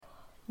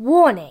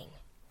Warning!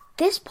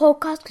 This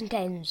podcast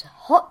contains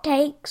hot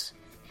takes,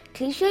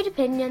 cliched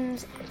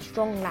opinions, and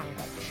strong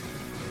language.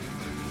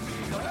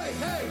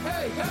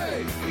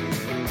 Hey!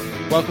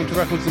 Welcome to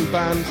Records and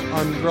Bands.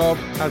 I'm Rob.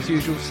 As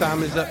usual,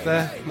 Sam is up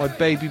there. My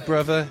baby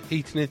brother,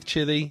 eating his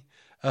chili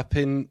up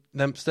in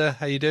Leominster.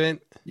 How you doing?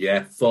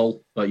 Yeah,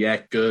 full. But yeah,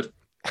 good.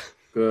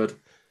 Good.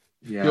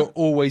 Yeah. You're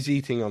always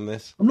eating on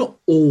this. I'm not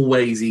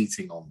always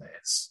eating on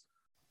this.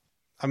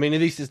 I mean,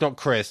 at least it's not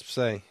crisps,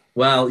 eh?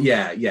 Well,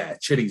 yeah.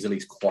 Chili's at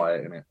least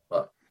quiet in it.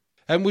 But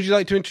would you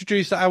like to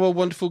introduce our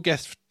wonderful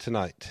guest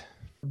tonight?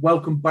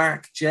 welcome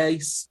back,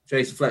 Jace.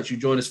 Jason Fletcher, you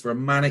joined us for a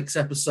Mannix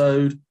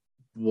episode,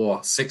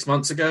 6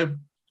 months ago.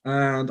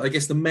 And I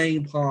guess the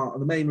main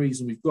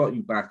reason we've got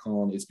you back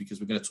on is because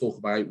we're going to talk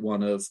about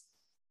one of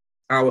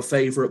our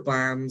favourite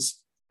bands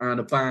and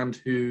a band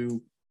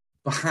who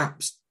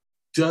perhaps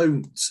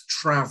don't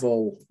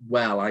travel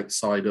well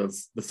outside of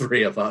the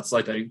three of us,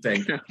 I don't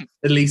think.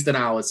 At least in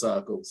our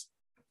circles.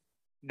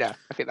 No,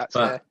 I think that's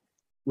But fair.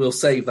 we'll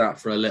save that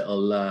for a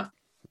little...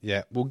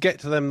 Yeah, we'll get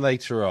to them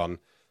later on.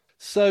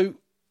 So,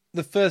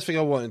 the first thing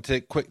I wanted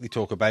to quickly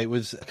talk about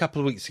was a couple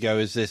of weeks ago,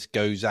 as this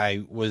goes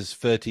out, was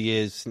 30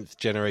 years since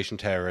Generation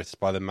Terrorists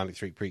by the Manic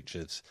Street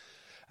Preachers.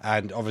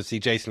 And obviously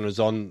Jason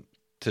was on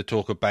to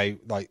talk about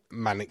like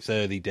Manic's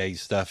early days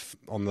stuff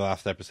on the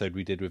last episode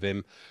we did with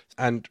him.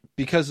 And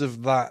because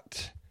of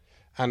that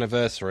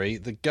anniversary,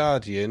 The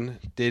Guardian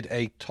did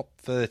a top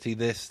 30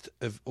 list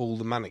of all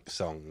the Manic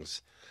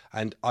songs.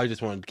 And I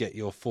just wanted to get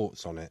your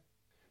thoughts on it.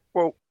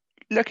 Well,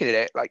 looking at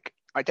it, like,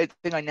 I don't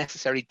think I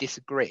necessarily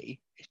disagree.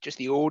 It's just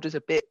the order's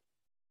a bit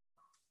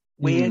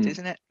weird,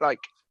 isn't it? Like,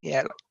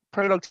 yeah,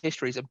 Prologue to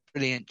History is a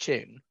brilliant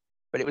tune,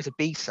 but it was a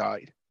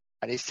B-side,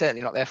 and it's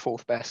certainly not their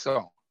fourth best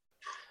song.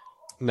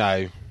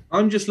 No.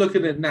 I'm just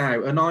looking at it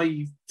now, and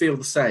I feel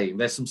the same.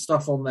 There's some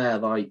stuff on there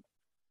like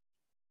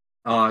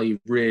I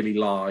really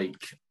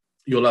like.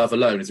 Your Love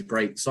Alone is a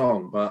great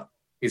song, but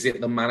is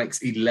it the Manic's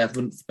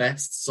 11th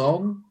best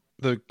song?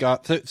 So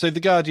The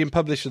Guardian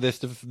published a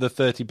list of the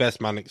 30 best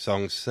Manic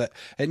songs.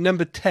 At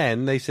number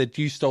 10, they said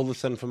You Stole the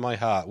Sun from My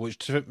Heart,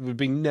 which would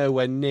be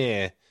nowhere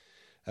near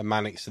a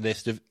Manic's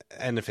list of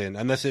anything,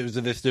 unless it was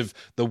a list of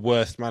the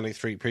worst Manic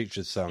Street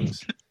Preachers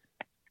songs.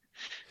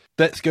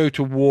 Let's Go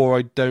to War,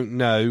 I don't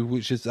know,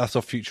 that's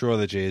off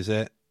Futurology, is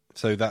it?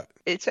 So that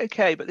It's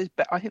okay, but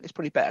I think there's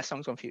probably better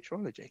songs on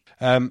Futurology.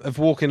 Of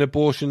Walking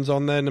Abortions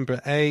on there, number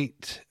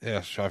 8.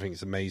 Yes, I think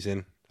it's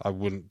amazing. I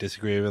wouldn't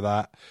disagree with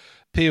that.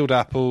 Peeled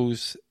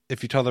Apples,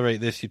 If You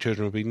Tolerate This, Your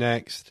Children Will Be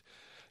Next.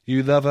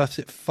 You Love Us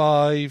at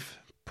 5.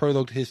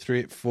 Prologue to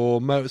History at 4.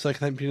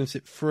 Motorcycle Emptiness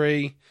at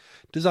 3.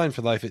 Design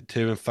for Life at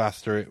 2. And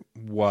Faster at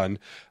 1.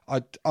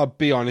 I'll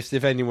be honest,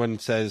 if anyone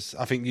says,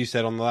 I think you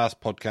said on the last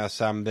podcast,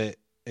 Sam, that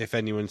if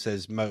anyone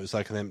says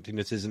Motorcycle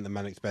Emptiness isn't the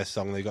Manic's best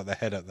song, they got their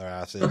head up their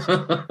asses.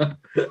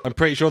 I'm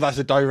pretty sure that's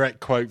a direct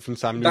quote from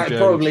Samuel Jones. That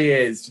probably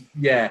is,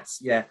 yes,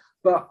 yeah.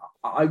 But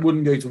I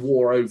wouldn't go to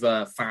war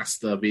over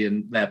Faster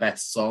being their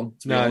best song,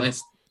 to be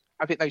honest.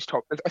 I think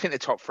the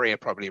top three are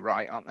probably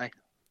right, aren't they?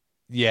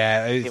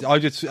 Yeah,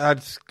 I'd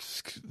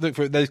look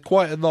for it. There's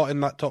quite a lot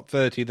in that top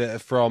 30 that are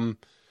from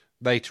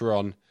later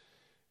on.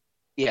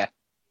 Yeah.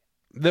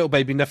 Little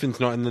Baby Nothing's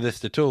not in the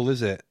list at all,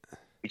 is it?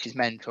 Which is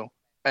mental.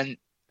 And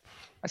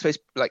I suppose,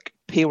 like,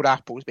 Peeled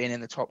Apples being in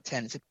the top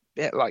 10 is a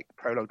bit like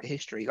Prologue to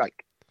History.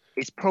 Like,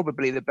 it's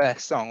probably the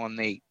best song on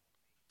the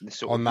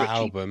sort on of that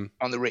Richie, album,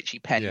 on the Richie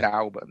penned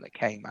album that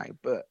came out,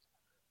 but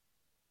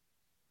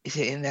is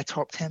it in their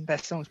top 10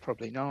 best songs?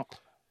 Probably not.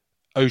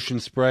 Ocean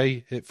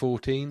Spray at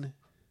 14.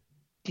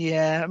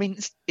 Yeah, I mean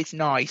it's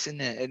nice, and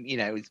you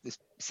know, the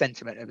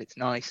sentiment of it's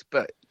nice,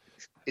 but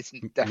it's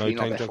definitely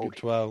not their fault.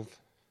 12.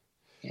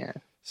 Yeah.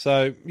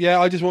 So yeah,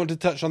 I just wanted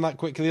to touch on that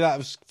quickly. That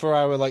was for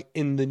our like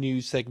in the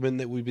news segment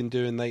that we've been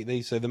doing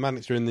lately. So the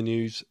Manics are in the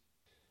news.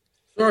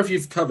 Sorry if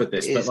you've covered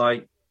this, but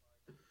like,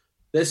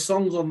 there's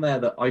songs on there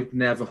that I've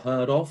never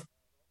heard of.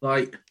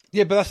 Like,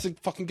 yeah, but that's the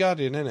fucking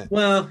Guardian, isn't it?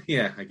 Well,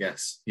 yeah, I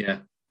guess, yeah.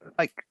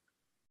 Like,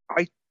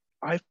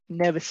 I've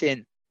never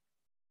seen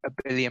A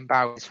Billion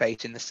Barrels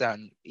Fate in the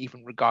Sun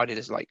even regarded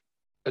as like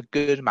a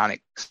good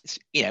Manic.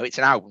 You know, it's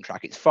an album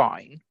track, it's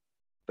fine,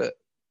 but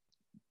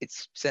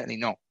it's certainly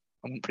not.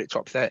 I wouldn't put it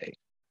top 30.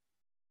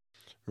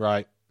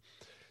 Right.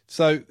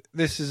 So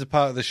this is a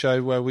part of the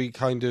show where we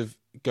kind of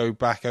go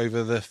back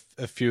over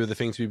a few of the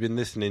things we've been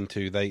listening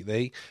to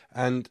lately,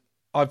 and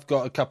I've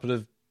got a couple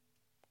of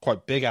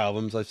quite big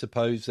albums, I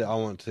suppose, that I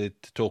wanted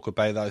to talk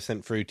about that I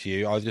sent through to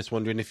you. I was just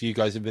wondering if you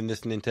guys have been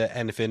listening to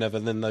anything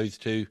other than those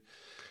two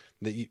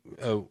that you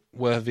are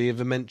worthy of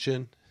a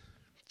mention.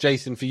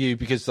 Jason, for you,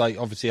 because like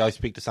obviously I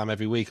speak to Sam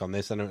every week on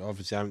this, and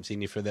obviously I haven't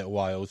seen you for a little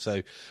while.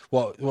 So,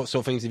 what sort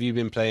of things have you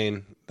been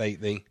playing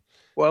lately?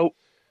 Well,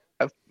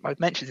 I've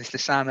mentioned this to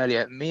Sam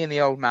earlier. Me and the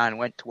old man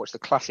went to watch the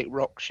Classic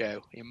Rock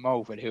show in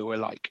Malvern, who were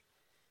like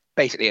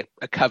basically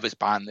a covers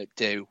band that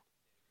do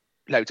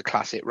loads of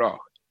classic rock,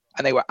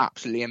 and they were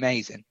absolutely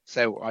amazing.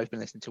 So I've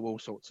been listening to all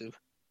sorts of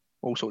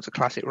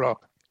classic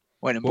rock.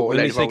 Went and bought when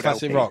a load you of say old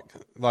classic LPs. rock,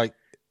 like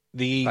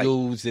the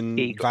Eagles like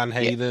and Van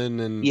Halen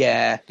and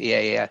yeah.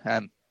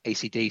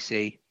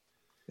 AC/DC,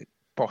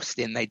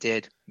 Boston they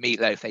did,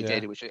 Meatloaf they Yeah.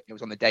 did, which it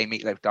was on the day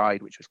Meatloaf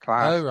died, which was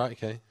class. Oh, right,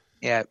 okay.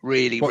 Yeah,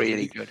 really, What-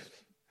 really good.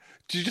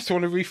 Do you just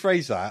want to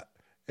rephrase that?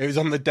 It was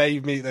on the day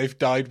Meatloaf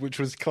died, which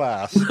was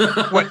class.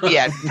 Well,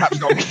 yeah, perhaps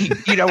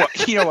not. You know what?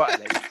 I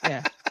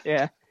think.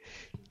 Yeah.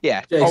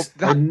 Jace, I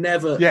That,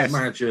 never Yes.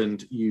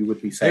 imagined you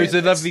would be It saying was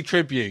a this. lovely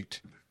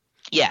tribute.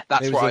 yeah,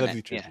 that's It was what a I lovely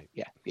meant. tribute.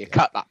 Yeah.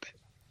 Cut that bit.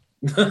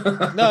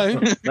 No.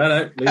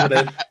 no, leave it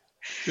in.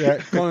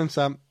 Yeah, go on,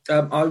 Sam.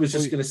 I was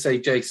just Well, going to say,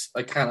 Jace,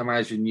 I can't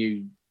imagine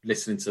you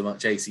listening to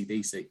much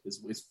AC/DC.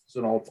 It's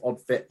an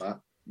odd fit, that.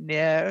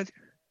 Yeah,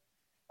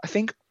 I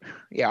think.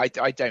 Yeah, I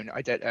don't know.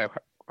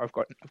 I've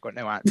got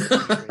no answer.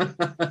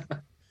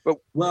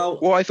 Well,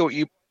 What I thought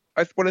you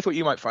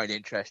might find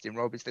interesting,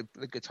 Rob, is the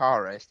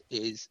guitarist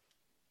is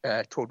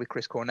toured with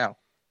Chris Cornell.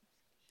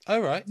 Oh,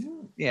 right.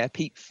 Yeah,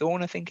 Pete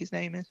Thorne, I think his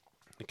name is.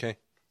 Okay.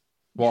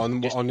 What,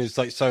 on his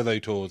like solo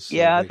tours? sort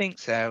Yeah, of I thing? think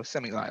so,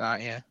 something like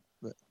that. Yeah,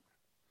 but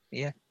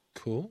yeah,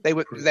 Cool. they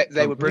were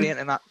brilliant,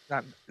 and that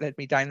led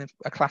me down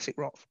a classic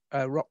rock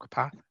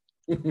path.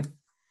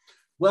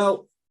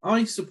 well,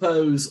 I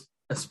suppose,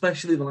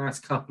 especially the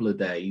last couple of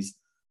days,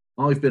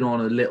 I've been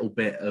on a little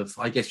bit of,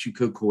 I guess you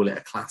could call it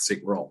a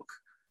classic rock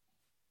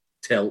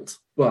tilt,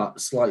 but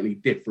slightly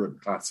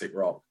different classic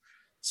rock.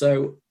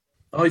 So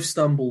I've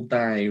stumbled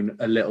down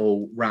a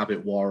little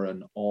rabbit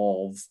warren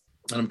of,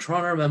 and I'm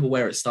trying to remember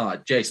where it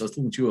started. Jace, I was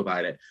talking to you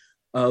about it,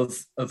 of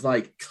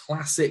like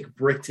classic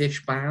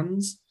British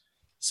bands.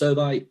 So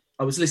like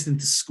I was listening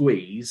to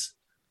Squeeze,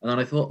 and then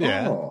I thought,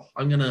 Yeah.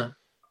 I'm gonna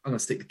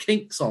stick the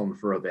Kinks on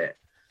for a bit.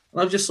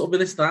 And I've just sort of been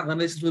listening to that, and then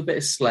listened to a bit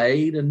of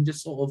Slade, and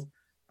just sort of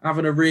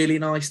having a really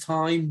nice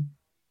time,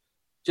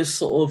 just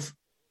sort of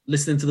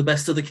listening to the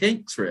best of the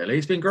Kinks. Really,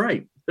 it's been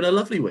great. It's been a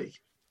lovely week.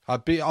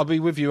 I'll be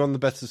with you on the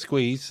best of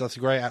Squeeze. That's a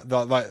great,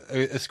 like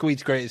a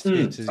Squeeze greatest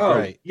hits is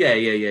great.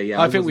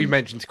 Yeah. I think we've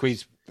mentioned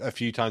Squeeze a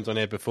few times on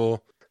here before.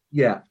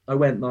 Yeah, I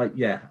went like,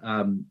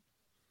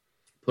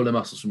 Pulling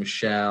Muscles from a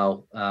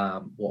Shell,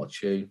 what a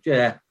tune.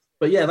 Yeah,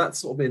 but yeah, that's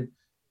sort of been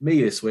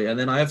me this week. And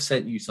then I have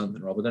sent you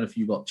something, Rob. I don't know if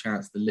you got a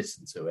chance to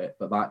listen to it,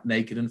 but that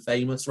Naked and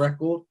Famous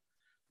record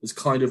has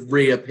kind of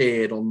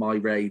reappeared on my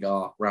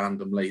radar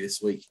randomly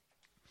this week.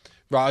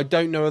 Right, I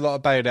don't know a lot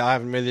about it. I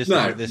haven't really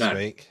listened to it this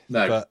week.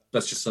 No, but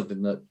that's just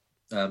something that...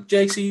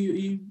 JC, are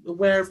you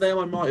aware of them?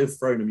 I might have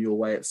thrown them your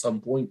way at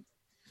some point.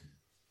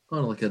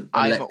 Kind of like an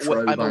electro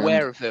I'm band.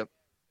 aware of them.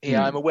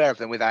 Yeah, I'm aware of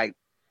them without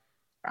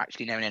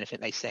actually knowing anything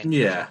they sing.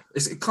 Yeah,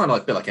 it's kind of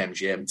like a bit like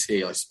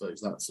MGMT, I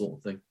suppose, that sort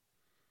of thing.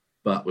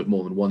 But with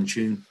more than one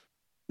tune.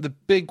 the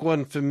big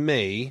one for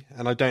me,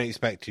 and I don't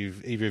expect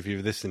either of you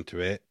to listen to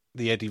it,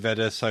 the Eddie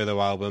Vedder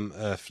solo album,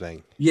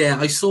 Earthling. Yeah,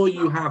 I saw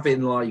you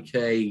having like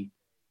a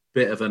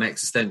bit of an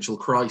existential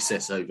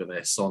crisis over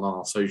this on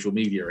our social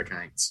media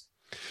accounts.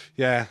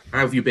 Yeah. How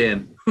have you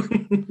been?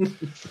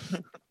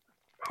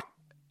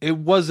 It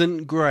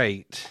wasn't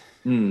great.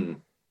 Hmm.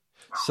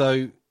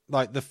 So,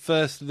 like, the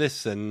first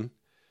listen,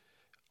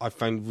 I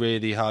found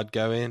really hard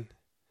going.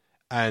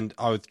 And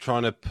I was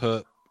trying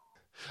to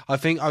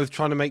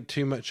make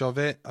too much of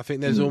it. I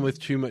think there's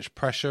almost too much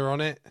pressure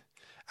on it.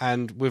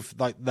 And with,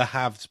 like, The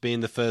Haves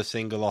being the first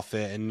single off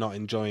it and not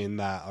enjoying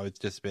that, I was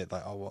just a bit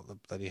like, oh, what the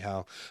bloody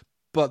hell.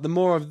 But the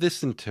more I've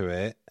listened to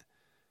it,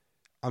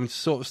 I'm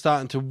sort of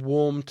starting to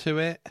warm to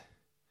it.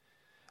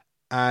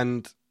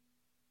 And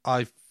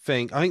I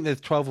think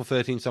there's 12 or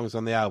 13 songs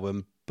on the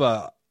album,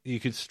 but you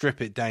could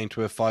strip it down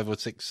to a 5 or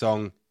 6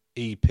 song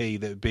EP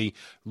that would be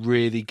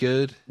really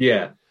good.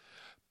 Yeah.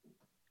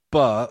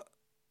 But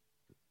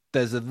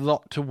there's a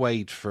lot to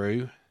wade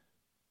through.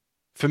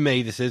 For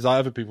me, this is.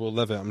 Other people will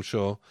love it, I'm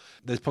sure.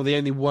 There's probably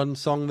only one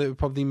song that would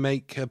probably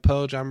make a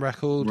Pearl Jam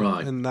record,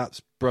 Right. and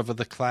that's Brother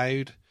the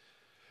Cloud,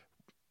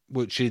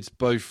 which is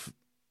both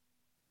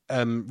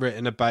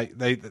written about.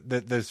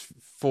 There's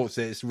thoughts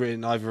that it's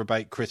written either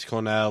about Chris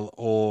Cornell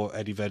or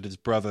Eddie Vedder's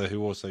brother,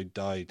 who also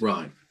died.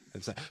 Right.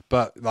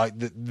 But like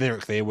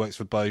lyrically, it works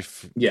for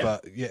both. Yeah.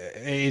 But yeah,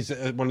 it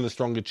is one of the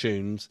stronger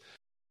tunes.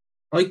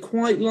 I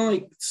quite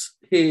liked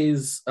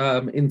his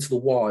Into the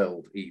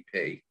Wild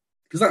EP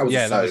because that was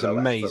a That was solo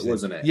amazing, effort,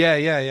 wasn't it?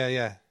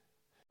 Yeah.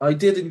 I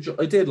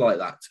did like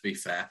that, to be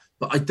fair,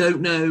 but I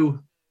don't know.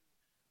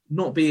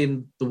 Not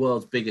being the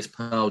world's biggest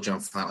Pearl Jam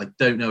fan, I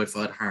don't know if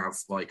I'd have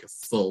like a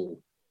full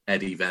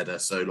Eddie Vedder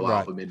solo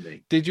album in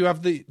me. Did you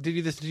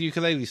listen to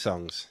ukulele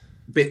songs?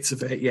 Bits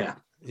of it, yeah.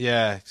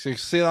 Yeah, so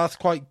see, that's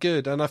quite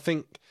good. And I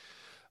think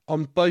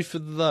on both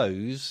of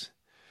those,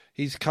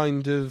 he's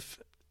kind of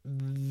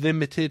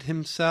limited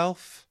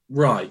himself.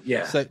 Right,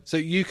 yeah. So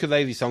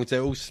ukulele songs,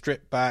 they're all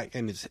stripped back,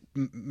 and it's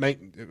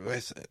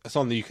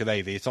on the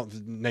ukulele. It's not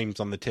the names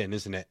on the tin,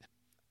 isn't it?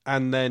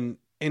 And then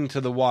Into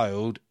the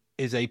Wild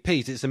is a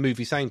piece. It's a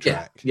movie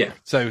soundtrack. Yeah.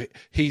 So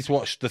he's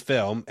watched the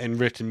film and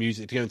written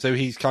music together. So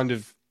he's kind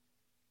of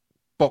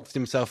boxed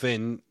himself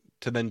in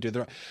to then do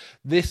the...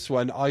 This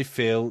one, I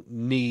feel,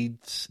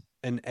 needs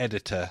an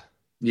editor.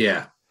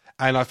 Yeah.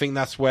 And I think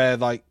that's where,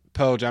 like,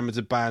 Pearl Jam as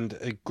a band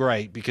are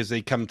great, because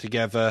they come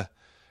together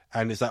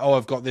And it's like, oh,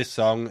 I've got this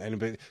song,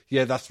 and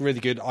yeah, that's really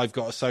good. I've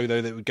got a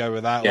solo that would go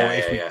with that. Yeah, or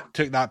if yeah, we yeah.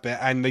 took that bit,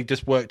 and they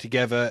just work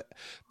together.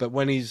 But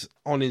when he's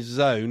on his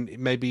own,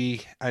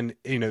 maybe, and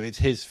it's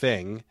his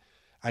thing,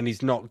 and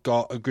he's not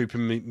got a group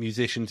of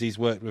musicians he's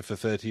worked with for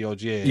 30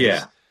 odd years,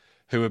 Yeah.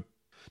 who are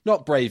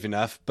not brave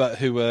enough, but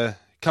who are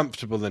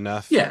comfortable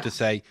enough to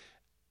say,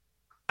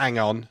 hang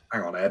on,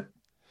 Ed.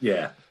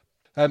 Yeah.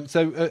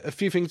 So a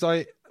few things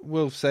I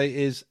will say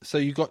is, so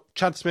you got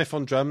Chad Smith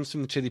on drums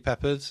from the Chili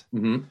Peppers.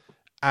 Mm-hmm.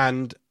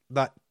 And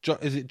that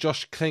is it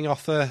Josh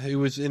Klinghoffer, who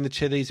was in the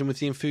Chili's and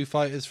was in Foo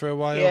Fighters for a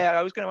while? Yeah,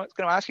 I was going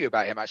to ask you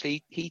about him,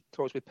 actually. He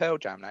tours with Pearl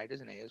Jam now,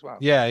 doesn't he, as well?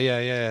 Yeah,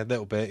 a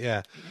little bit,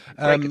 yeah.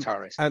 Great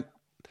guitarist. And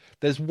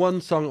there's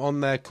one song on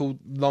there called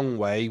Long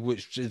Way,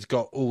 which has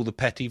got all the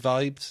Petty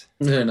vibes.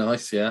 Yeah,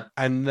 nice, yeah.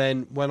 And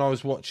then when I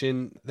was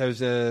watching, there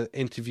was an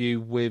interview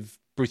with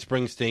Bruce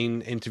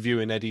Springsteen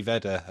interviewing Eddie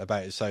Vedder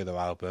about his solo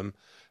album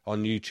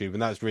on YouTube,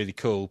 and that was really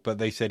cool. But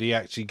they said he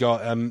actually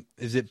got,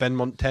 is it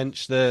Benmont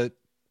Tench, the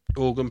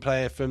organ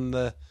player from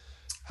the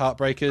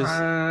Heartbreakers,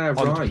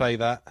 on to play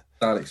that.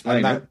 That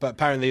explains it. But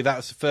apparently that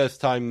was the first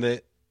time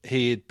that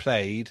he had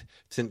played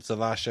since the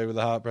last show with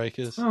the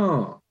Heartbreakers.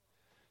 Oh.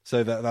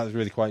 So that was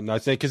really quite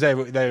nice. Because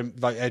they're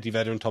like Eddie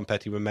Vedder and Tom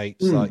Petty were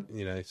mates,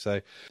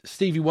 so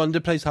Stevie Wonder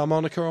plays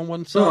harmonica on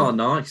one song. Oh,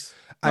 nice.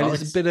 And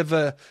nice. it's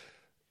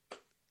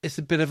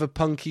a bit of a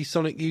punky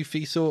Sonic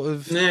Youth-y sort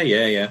of.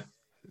 Yeah.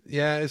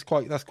 Yeah,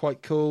 that's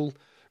quite cool.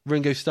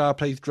 Ringo Starr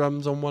plays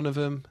drums on one of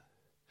them.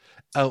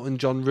 Elton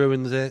John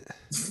ruins it.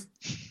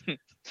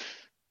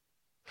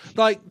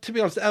 Like, to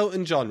be honest,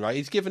 Elton John, right?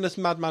 He's given us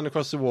Madman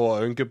Across the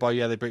Water and Goodbye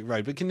Yellow Brick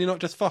Road, but can you not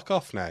just fuck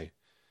off now?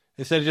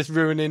 Instead of just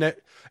ruining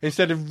it,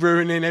 instead of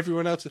ruining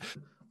everyone else. I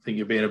think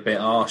you're being a bit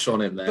harsh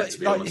on him there, to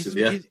be honest with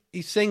you.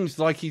 He sings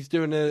like he's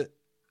doing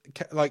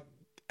like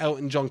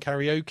Elton John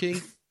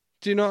karaoke.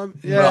 Do you know what I mean?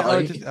 Yeah,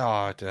 Right.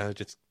 I don't know,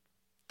 just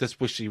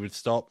wish he would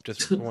stop.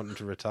 Just want him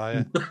to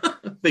retire. I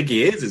think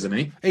he is, isn't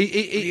he?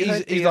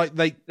 He's like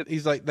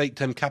late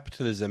term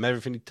capitalism.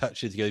 Everything he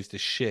touches goes to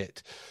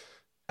shit.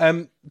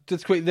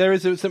 Just quick, there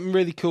is something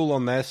really cool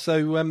on there.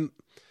 So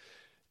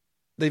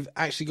they've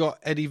actually got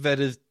Eddie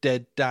Vedder's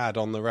dead dad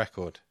on the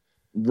record.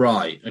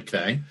 Right.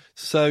 Okay.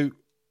 So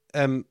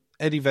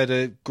Eddie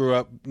Vedder grew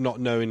up not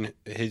knowing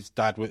his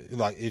dad was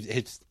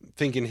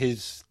thinking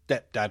his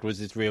stepdad was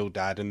his real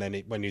dad, and then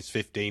when he was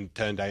 15,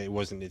 turned out it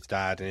wasn't his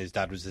dad, and his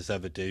dad was this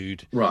other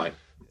dude. Right.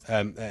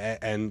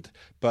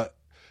 But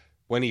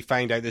when he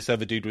found out this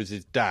other dude was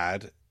his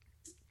dad,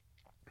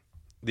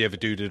 the other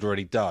dude had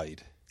already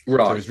died.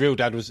 Right. So his real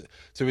dad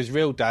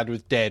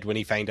was dead when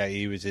he found out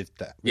he was his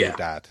real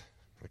dad.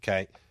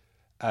 Okay.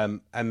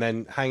 And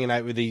then hanging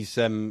out with these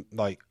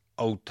like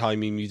old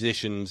timey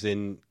musicians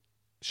in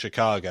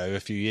Chicago a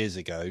few years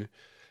ago,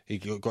 he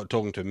got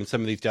talking to him, and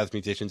some of these jazz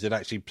musicians had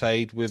actually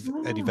played with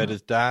Eddie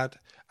Vedder's dad,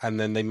 and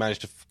then they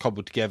managed to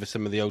cobble together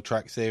some of the old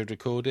tracks they had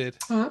recorded.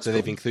 Oh, so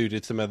they've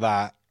included some of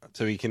that,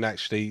 so he's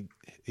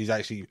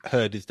actually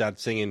heard his dad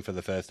singing for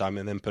the first time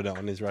and then put it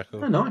on his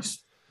record. Oh,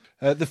 nice.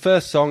 The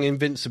first song,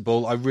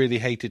 Invincible, I really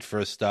hated for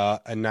a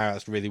start, and now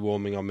it's really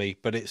warming on me.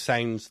 But it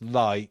sounds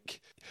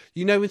like,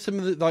 in some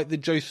of the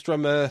Joe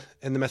Strummer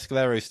and the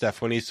Mescalero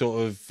stuff, when he's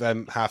sort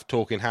of half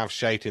talking, half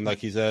shouting like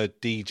he's a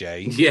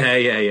DJ. Yeah.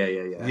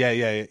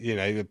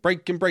 Yeah.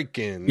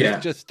 Breaking. Yeah.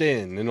 It's just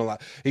in and all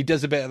that. He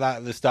does a bit of that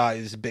at the start.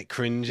 It's a bit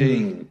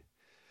cringy.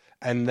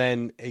 And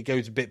then it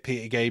goes a bit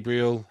Peter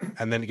Gabriel,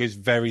 and then it goes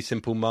very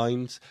Simple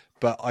Minds.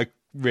 But I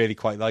really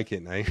quite like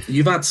it now.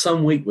 You've had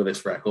some week with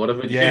this record,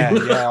 haven't you?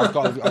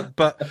 Yeah.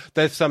 But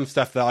there's some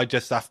stuff that I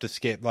just have to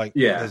skip. Like,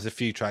 there's a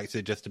few tracks that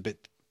are just a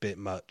bit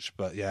much.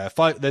 But yeah,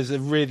 there's a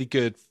really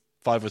good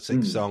 5 or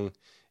 6 song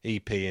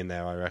EP in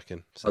there, I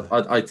reckon. So.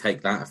 I'd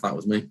take that if that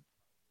was me.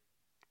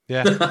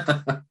 Yeah.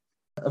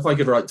 If I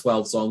could write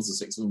 12 songs and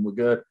 6 of them were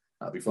good,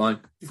 that'd be fine.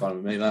 Be fine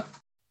with me, that.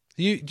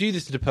 Do you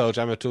listen to Pearl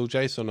Jam at all,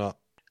 Jace, or not?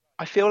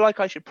 I feel like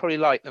I should probably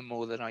like them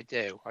more than I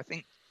do. I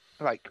think,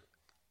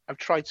 I've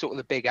tried sort of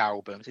the big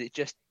albums. It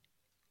just,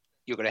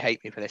 you're going to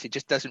hate me for this, it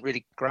just doesn't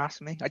really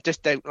grasp me. I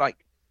just don't like,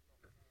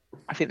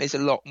 I think there's a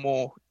lot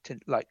more to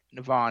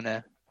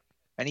Nirvana.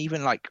 And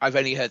even I've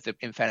only heard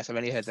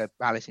the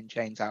Alice in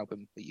Chains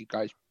album that you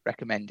guys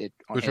recommended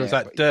on Which here. was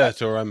that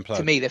Dirt or Unplugged?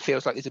 To me, there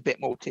feels like there's a bit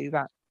more to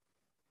that.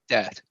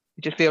 Dirt.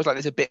 It just feels like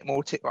there's a bit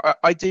more to...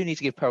 I do need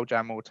to give Pearl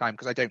Jam more time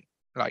because I don't,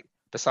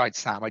 besides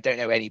Sam, I don't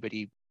know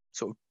anybody who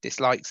sort of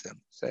dislikes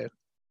them. So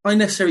I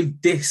necessarily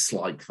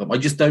dislike them. I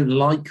just don't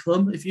like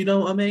them, if you know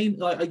what I mean.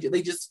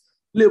 They just,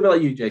 a little bit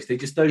like you, Jace, they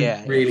just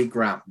don't really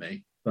grab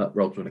me. But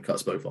Rob's going to cut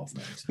us both off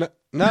now. So.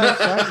 No,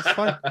 it's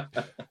fine.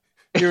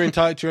 You're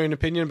entitled to your own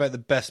opinion about the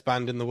best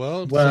band in the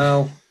world.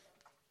 Well,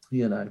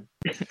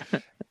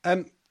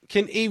 Can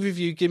either of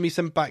you give me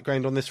some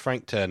background on this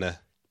Frank Turner?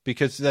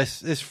 Because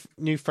this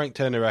new Frank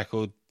Turner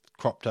record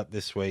cropped up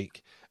this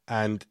week,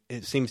 and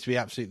it seems to be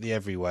absolutely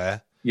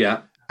everywhere.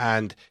 Yeah.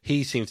 And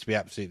he seems to be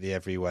absolutely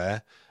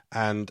everywhere.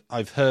 And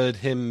I've heard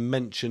him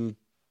mentioned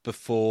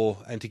before,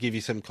 and to give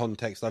you some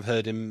context, I've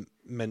heard him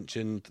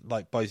mentioned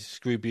by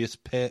Scroobius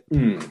Pip.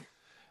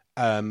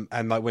 And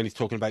like when he's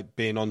talking about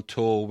being on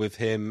tour with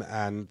him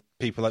and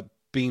people like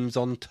Beans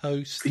on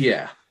Toast,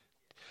 Yeah.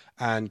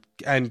 and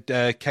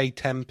K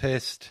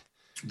Tempest,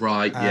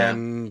 Right. Yeah.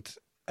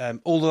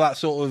 and all of that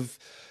sort of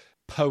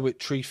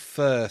poetry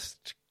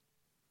first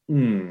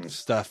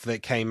stuff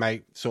that came out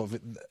sort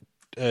of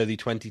early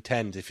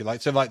 2010s, if you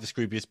like. So like the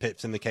Scroobius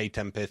Pips and the K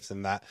Tempests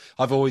and that.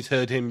 I've always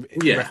heard him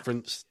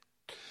reference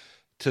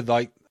to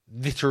like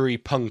literary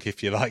punk,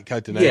 if you like. I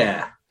don't know.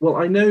 Yeah. Well,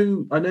 I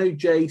know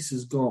Jace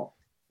has got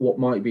what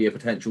might be a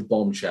potential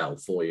bombshell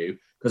for you,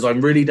 because I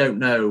really don't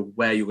know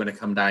where you're going to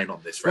come down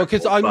on this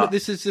record. Well, because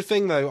this is the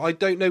thing, though. I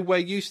don't know where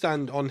you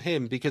stand on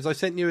him, because I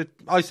sent you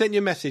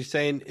a message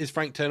saying, "Is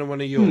Frank Turner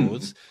one of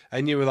yours?"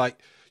 And you were like,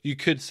 "You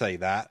could say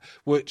that,"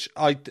 which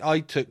I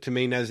took to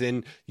mean as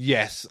in,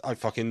 yes, I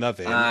fucking love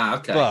him.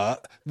 Okay.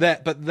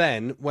 But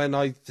then when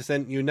I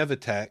sent you another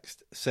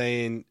text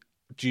saying,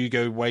 do you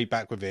go way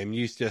back with him?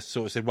 You just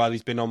sort of said, well,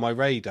 he's been on my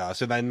radar.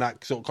 So then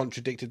that sort of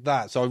contradicted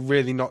that. So I'm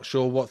really not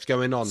sure what's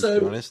going on, to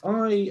be honest.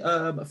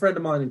 A friend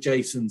of mine and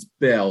Jason's,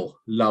 Bill,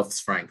 loves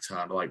Frank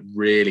Turner, like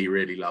really,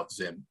 really loves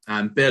him.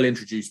 And Bill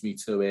introduced me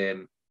to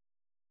him,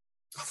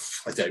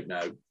 I don't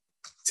know,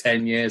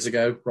 10 years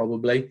ago,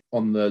 probably,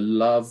 on the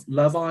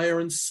Love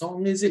Iron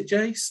song, is it,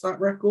 Jace,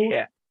 that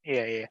record?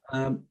 Yeah.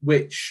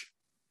 Which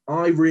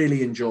I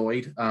really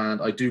enjoyed,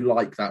 and I do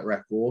like that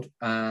record.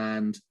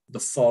 And the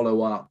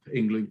follow-up,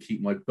 England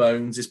Keep My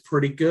Bones, is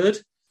pretty good.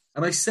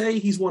 And I say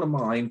he's one of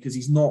mine because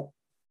he's not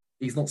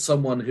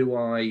someone who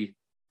I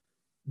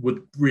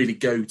would really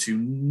go to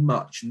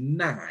much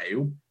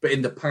now, but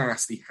in the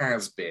past he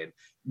has been.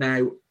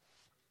 Now,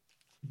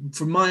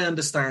 from my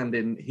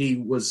understanding, he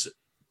was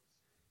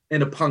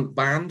in a punk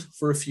band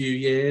for a few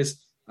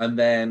years and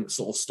then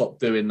sort of stopped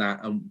doing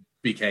that and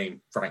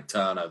became Frank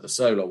Turner, the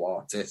solo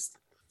artist.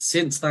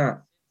 Since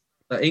that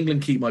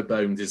England Keep My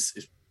Bones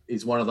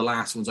is one of the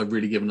last ones I've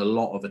really given a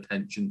lot of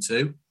attention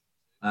to.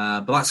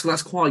 But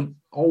that's quite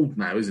old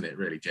now, isn't it,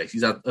 really, Jake?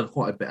 He's had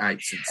quite a bit out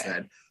since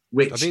then.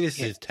 Which I think this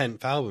is his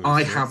 10th album.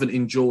 I haven't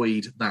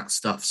enjoyed that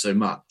stuff so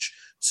much.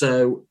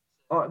 So,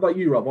 like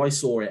you, Rob, I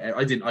saw it.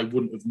 I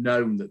wouldn't have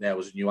known that there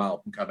was a new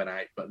album coming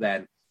out, but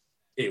then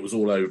it was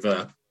all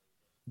over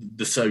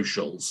the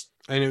socials.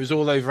 And it was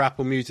all over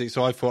Apple Music,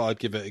 so I thought I'd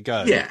give it a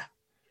go. Yeah.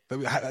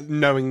 But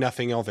knowing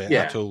nothing of it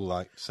at all,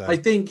 like so. I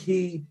think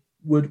he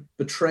would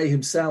portray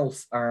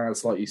himself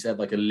as, like you said,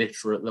 like a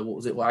literate. What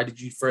was it? Why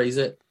did you phrase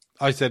it?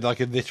 I said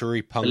like a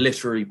literary punk. A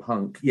literary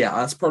punk. Yeah,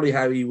 that's probably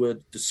how he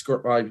would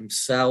describe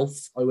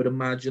himself. I would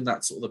imagine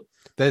that sort of.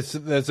 There's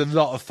a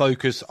lot of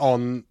focus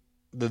on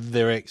the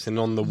lyrics and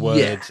on the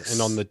words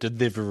and on the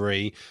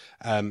delivery,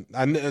 and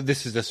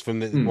this is just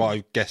from what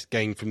I guess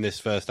gained from this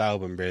first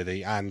album,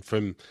 really, and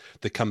from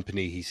the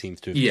company he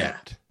seems to have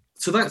kept.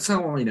 So that's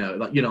how I know.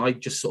 Like, I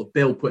just sort of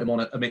Bill put him on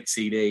a mix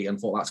CD and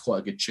thought that's quite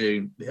a good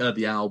tune. Heard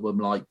the album,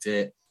 liked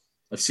it.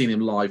 I've seen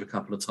him live a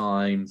couple of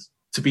times.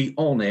 To be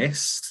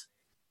honest,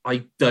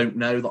 I don't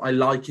know that I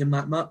like him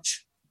that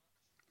much.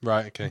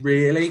 Right. Okay.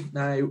 Really?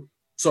 Now,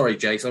 sorry,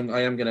 Jace,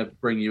 I am going to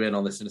bring you in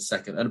on this in a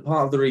second. And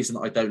part of the reason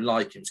that I don't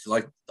like him is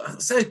because I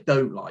say I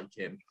don't like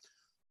him.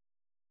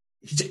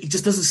 He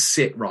just doesn't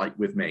sit right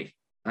with me.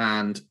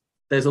 And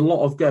there's a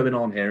lot of going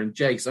on here. And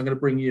Jace, I'm going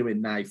to bring you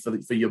in now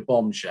for your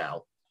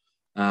bombshell.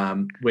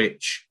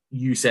 Which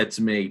you said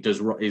to me,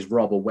 is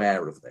Rob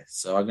aware of this?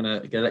 So I'm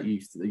gonna let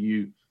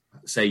you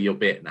say your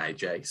bit now,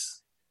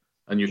 Jace,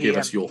 and you give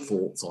us your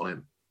thoughts on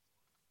him.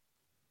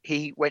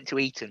 He went to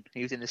Eton.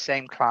 He was in the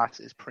same class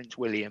as Prince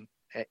William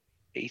at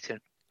Eton.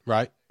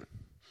 Right.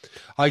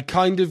 I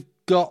kind of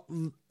got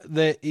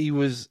that he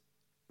was.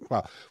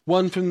 Well,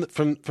 one from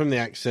the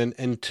accent,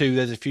 and two,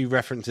 there's a few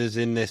references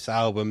in this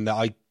album that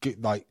I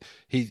like.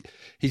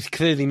 He's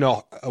clearly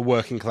not a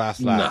working class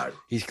lad. No,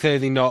 he's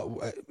clearly not.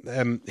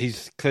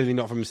 He's clearly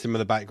not from a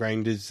similar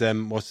background as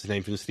what's his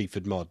name from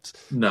Sleaford Mods.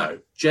 No,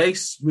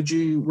 Jace, would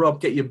you, Rob,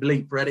 get your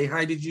bleep ready?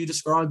 How did you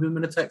describe him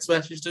in a text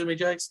message to me,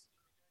 Jace?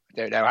 I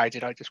don't know. How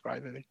did I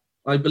describe him?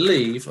 I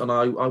believe, and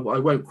I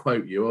won't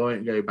quote you. I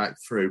won't go back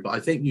through, but I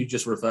think you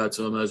just referred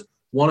to him as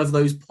one of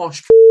those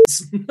posh.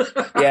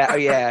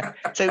 Yeah.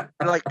 So,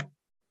 like,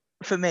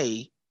 for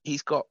me,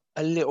 he's got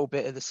a little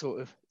bit of the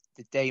sort of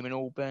the Damon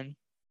Albarn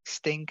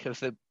stink of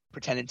the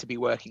pretending to be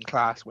working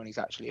class when he's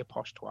actually a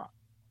posh twat.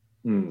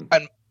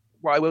 And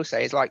what I will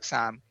say is, like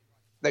Sam,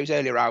 those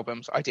earlier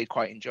albums I did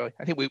quite enjoy.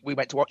 I think we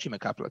went to watch him a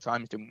couple of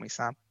times, didn't we,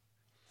 Sam?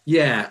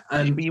 Yeah,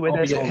 and were you with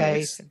us at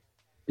Hay?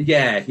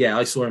 Yeah,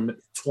 I saw him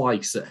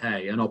twice at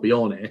Hay, and I'll be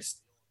honest,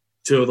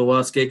 two of the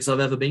worst gigs I've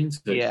ever been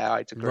to. Yeah,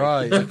 I'd agree.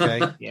 Right,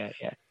 okay. Yeah.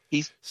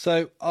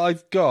 So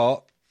I've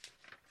got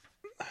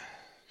a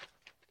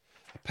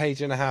page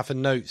and a half of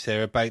notes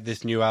here about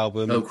this new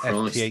album,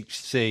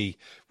 FTHC,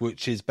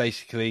 which is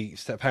basically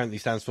apparently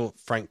stands for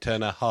Frank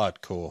Turner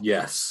Hardcore.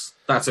 Yes,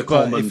 that's a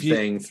common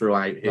thing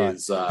throughout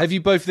his. Have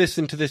you both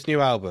listened to this new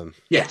album?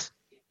 Yes.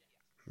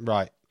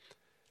 Right.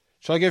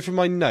 Shall I go through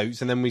my notes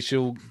and then we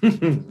shall?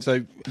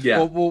 So,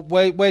 yeah. Well,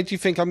 where do you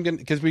think I'm going?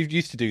 Because we've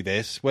used to do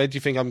this. Where do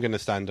you think I'm going to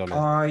stand on it?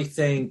 I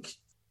think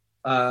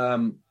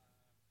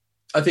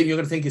I think you're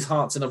going to think his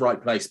heart's in the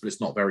right place, but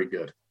it's not very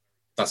good.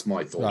 That's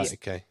my thoughts. Right,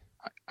 okay.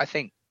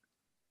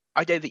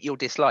 I don't think you'll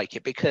dislike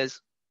it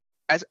because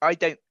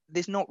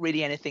there's not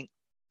really anything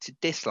to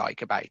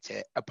dislike about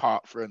it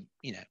apart from,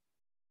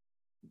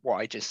 what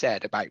I just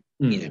said about,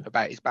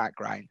 about his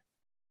background,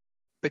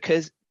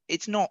 because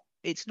it's not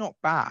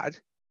bad.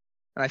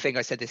 And I think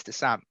I said this to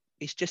Sam.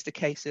 It's just a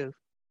case of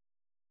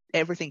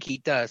everything he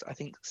does, I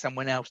think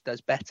someone else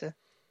does better.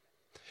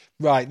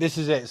 Right, this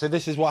is it. So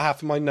this is what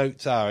half of my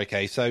notes are.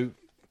 Okay, so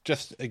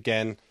just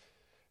again,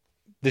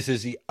 this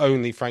is the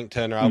only Frank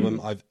Turner album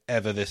I've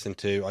ever listened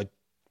to. I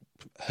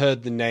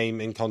heard the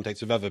name in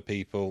context with other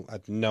people. I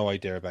had no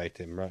idea about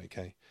him. Right,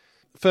 okay.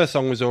 First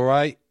song was all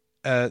right.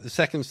 The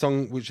second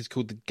song, which is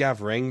called The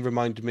Gathering,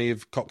 reminded me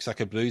of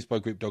Cocksucker Blues by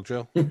Group Dog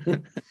Drill.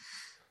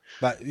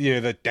 That,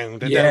 the down,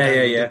 down,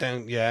 down,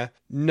 down, yeah.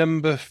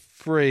 Number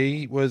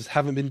 3 was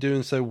Haven't Been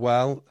Doing So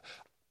Well.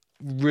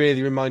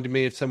 Really reminded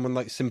me of someone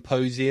like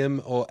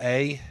Symposium or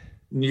A.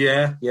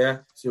 Yeah.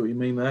 See what you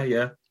mean there,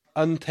 yeah.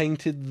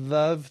 Untainted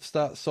Love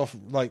starts off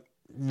like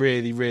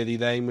really, really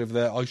lame with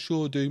the I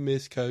sure do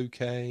miss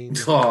cocaine.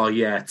 Oh,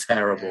 yeah,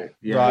 terrible.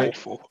 Yeah. Right.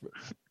 Awful.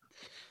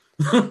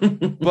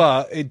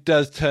 But it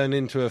does turn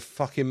into a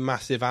fucking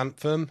massive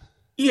anthem.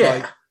 Yeah.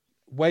 Like,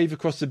 Wave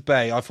Across the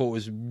Bay, I thought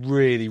was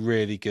really,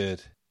 really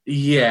good.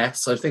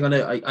 Yes, I think I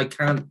know.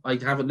 I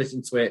haven't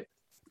listened to it.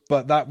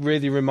 But that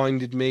really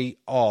reminded me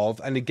of,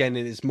 and again,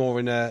 it's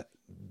more in a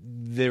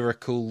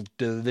lyrical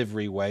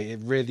delivery way. It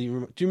really.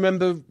 Do you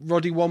remember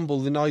Roddy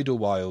Womble in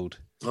Idlewild?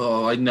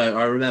 Oh, I know.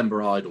 I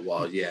remember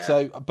Idlewild, yeah.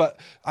 So, but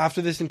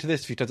after listening to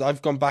this a few times,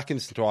 I've gone back and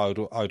listened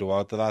to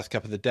Idlewild the last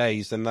couple of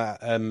days, and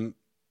that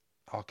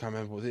I can't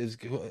remember what it is.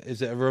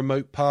 Is it A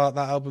Remote Part,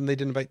 that album they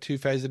did in about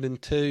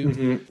 2002?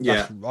 Mm-hmm.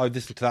 Yeah. I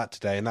listened to that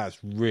today, and that's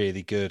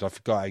really good. I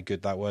forgot how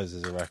good that was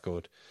as a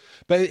record.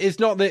 But it's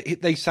not that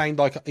he sounds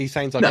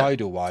like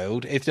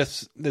Idlewild. It's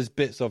just there's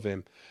bits of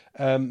him.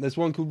 There's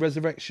one called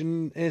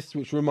Resurrectionist,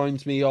 which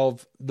reminds me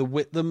of the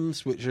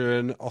Whitlams, which are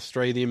an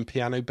Australian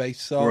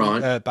piano-based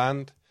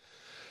band.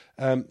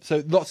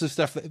 So lots of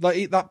stuff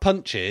that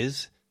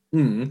Punches.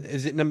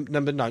 Is it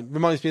number 9?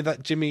 Reminds me of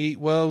that Jimmy Eat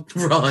World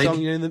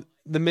song, in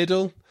the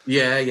middle.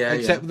 Yeah.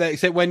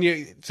 Except when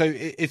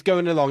it's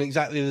going along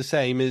exactly the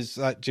same as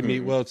that Jimmy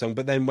Eat World song,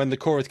 but then when the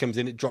chorus comes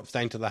in, it drops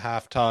down to the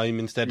half time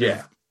instead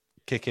of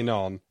kicking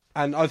on.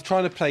 And I was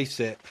trying to place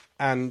it,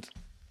 and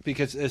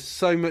because there's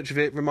so much of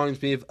it reminds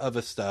me of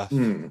other stuff,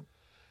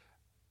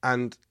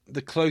 and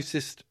the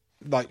closest,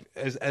 like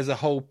as a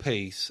whole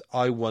piece,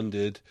 I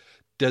wondered,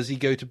 does he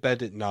go to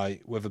bed at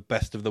night with a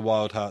Best of the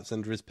Wild Hearts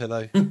under his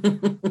pillow?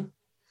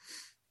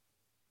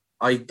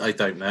 I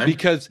don't know.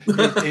 Because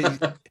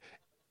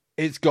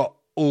it's got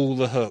all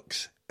the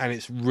hooks and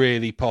it's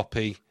really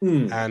poppy.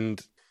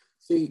 And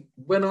see,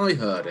 when I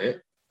heard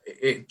it,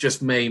 it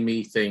just made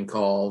me think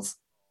of,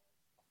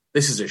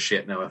 this is a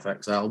shit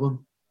NoFX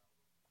album.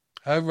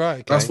 Oh, right.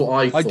 Okay. That's what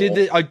I thought.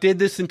 I did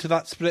listen to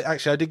that split.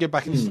 Actually, I did go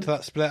back and listen to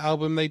that split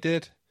album they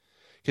did.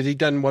 Because he'd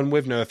done one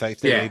with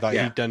NoFX, didn't he? Like,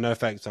 he'd done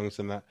NoFX songs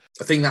and that.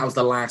 I think that was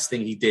the last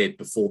thing he did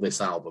before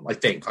this album. I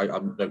think.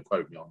 Don't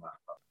quote me on that.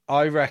 But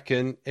I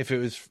reckon if it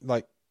was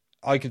like,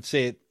 I could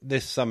see it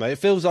this summer. It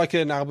feels like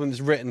an album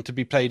that's written to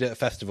be played at a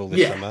festival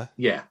this summer.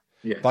 Yeah.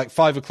 Like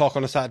 5 o'clock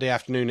on a Saturday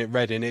afternoon at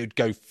Reading, it would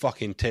go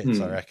fucking tits,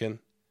 I reckon.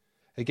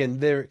 Again,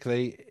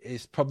 lyrically,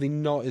 it's probably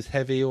not as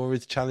heavy or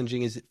as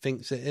challenging as it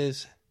thinks it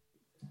is.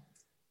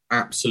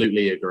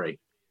 Absolutely agree.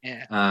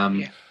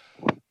 Yeah.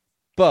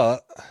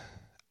 But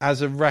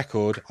as a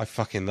record, I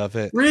fucking love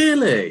it.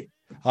 Really?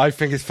 I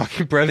think it's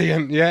fucking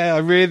brilliant. Yeah, I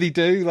really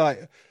do.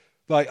 Like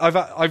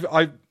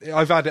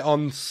I've had it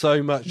on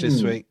so much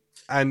this week,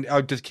 and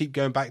I just keep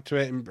going back to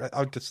it, and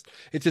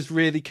it's just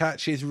really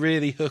catchy. It's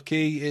really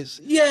hooky.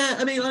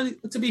 I mean,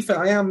 to be fair,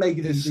 I am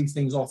making these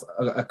things off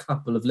a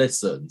couple of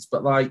listens,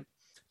 but like,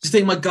 just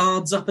think my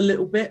guard's up a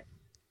little bit,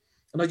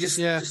 and I just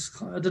I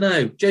don't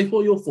know. Jay,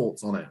 what are your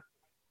thoughts on it?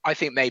 I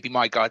think maybe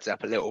my guard's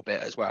up a little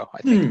bit as well.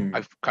 I think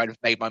I've kind of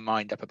made my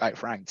mind up about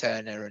Frank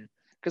Turner, and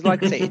because,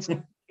 like I say,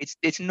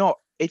 it's not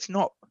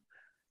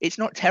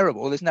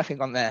terrible. There's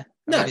nothing on there.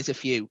 I mean, there's a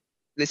few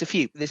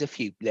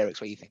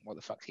lyrics where you think, what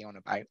the fuck's he on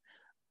about?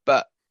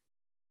 But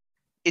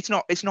it's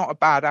not a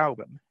bad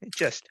album. It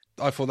just,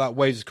 I thought that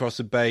Waves Across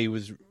the Bay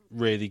was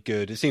really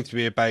good. It seems to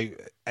be about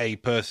a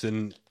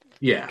person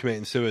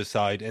committing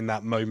suicide in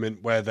that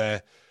moment where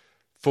they're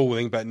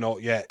falling but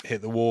not yet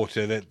hit the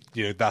water, that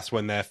that's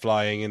when they're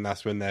flying and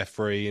that's when they're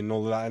free and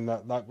all of that, and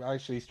that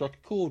actually struck a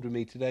chord with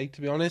me today, to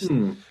be honest.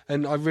 And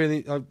I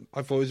thought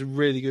it was a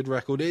really good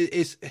record.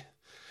 It's the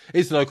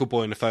Local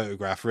Boy in a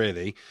Photograph,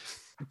 really.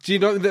 Do you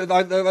know that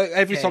like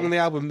every song on the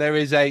album there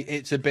is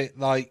it's a bit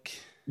like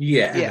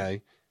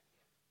but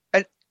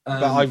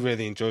I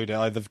really enjoyed it.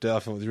 I loved it. I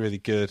thought it was really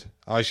good.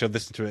 I should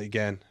listen to it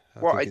again.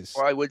 What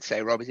I would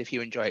say, Rob, is if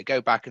you enjoy it,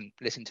 go back and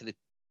listen to the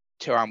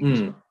 2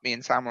 albums me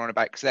and Sam are on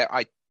about, because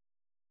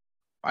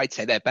I'd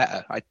say they're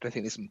better. I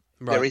think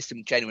there is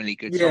some genuinely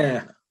good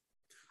songs.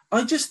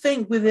 I just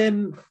think with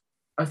him,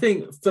 I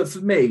think for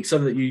me,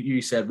 something that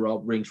you said,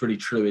 Rob, rings really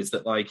true, is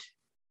that like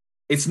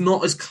it's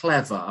not as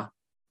clever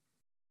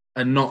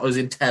and not as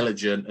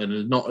intelligent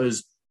and not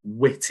as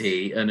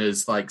witty and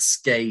as like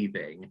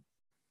scathing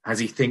as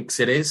he thinks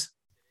it is.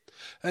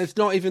 And it's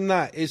not even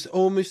that. It's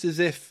almost as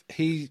if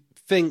he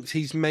thinks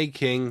he's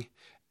making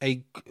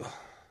a...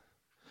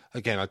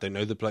 Again, I don't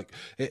know the bloke.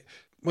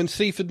 When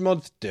Seaford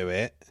Mods do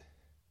it,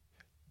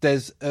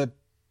 there's a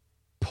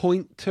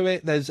point to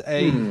it. There's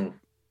a...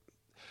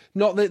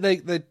 Not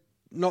that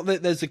not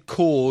that there's a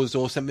cause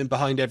or something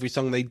behind every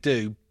song they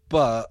do,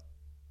 but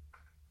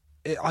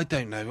I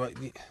don't know.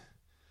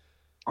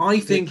 I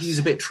think he's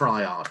a bit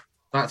try-hard.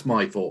 That's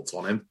my thoughts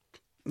on him.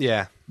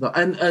 Yeah.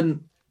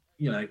 And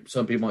you know,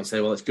 some people might say,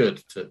 well, it's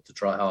good to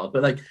try hard.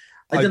 But, like,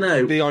 I don't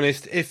know. Be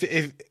honest, if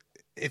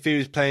he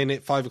was playing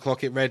at 5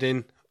 o'clock at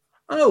Reading,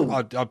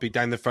 I'd be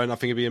down the front. I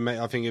think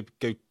it'd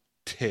go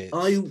tits.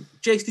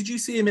 Jace, did you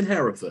see him in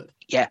Hereford?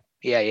 Yeah.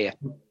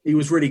 He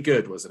was really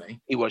good, wasn't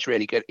he? He was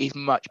really good. He's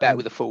much better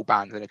with a full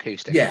band than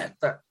acoustic. Yeah,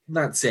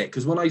 that's it.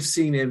 Because when I've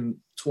seen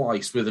him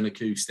twice with an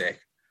acoustic,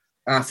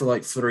 after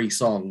like 3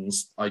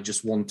 songs, I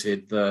just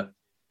wanted the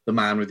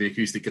man with the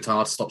acoustic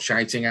guitar to stop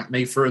shouting at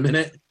me for a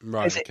minute.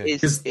 Right.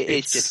 It is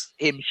just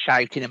him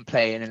shouting and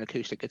playing an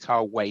acoustic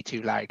guitar way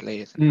too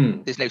loudly.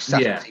 There's no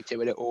subtlety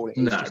to it at all. It's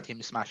just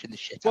him smashing the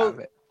shit out of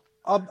it.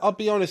 I'll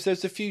be honest.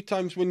 There's a few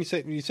times when you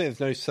say there's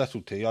no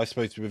subtlety. I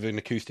suppose with an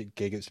acoustic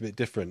gig, it's a bit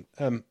different.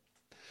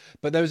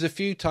 But there was a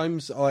few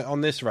times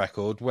on this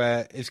record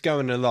where it's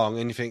going along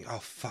and you think, oh,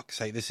 fuck's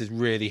sake, this is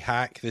really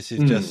hack. This is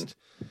just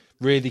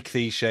really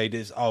cliched.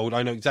 It's old.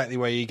 I know exactly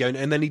where you're going.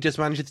 And then he just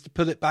manages to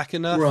pull it back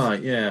enough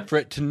for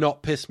it to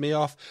not piss me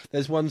off.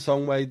 There's one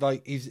song where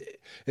like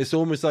it's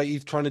almost like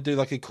he's trying to do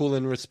like a call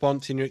and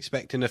response and you're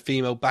expecting a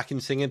female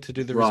backing singer to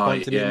do the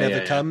response and it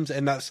never comes.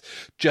 And that's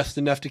just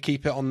enough to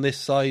keep it on this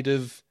side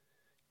of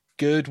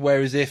good.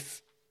 Whereas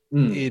if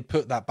he'd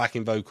put that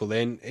backing vocal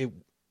in,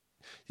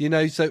 and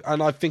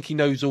I think he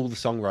knows all the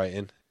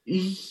songwriting.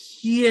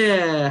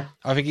 Yeah,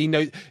 I think he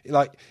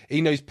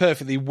knows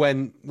perfectly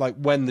when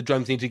the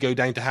drums need to go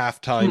down to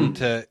halftime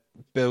to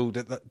build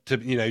to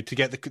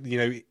get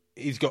the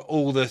he's got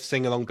all the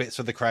sing along bits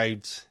for the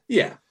crowds.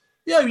 Yeah,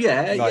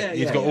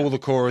 he's got all the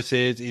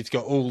choruses. He's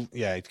got all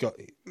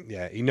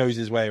he knows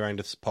his way around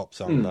a pop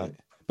song.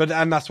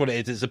 And that's what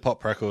it is. It's a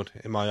pop record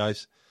in my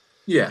eyes.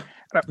 Yeah,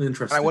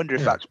 interesting. I wonder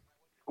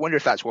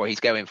if that's what he's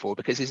going for,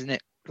 because isn't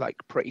it like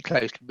pretty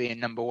close to being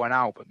number one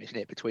album, isn't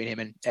it, between him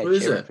and Ed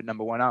Sheeran for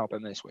number one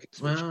album this week?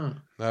 Right,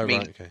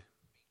 okay.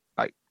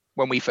 Like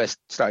when we first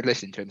started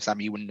listening to him,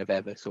 Sam, you wouldn't have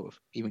ever sort of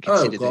even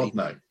considered that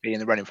he'd be in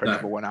the running for a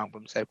number one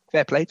album. So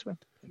fair play to him.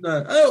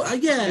 No,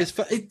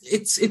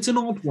 it's an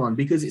odd one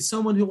because it's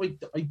someone who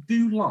I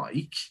do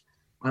like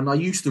and I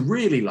used to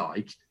really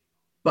like,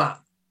 but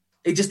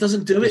it just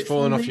doesn't do it. It's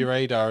fallen off your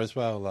radar as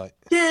well, like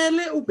a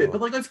little bit. But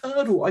like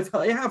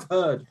I have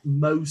heard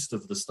most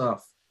of the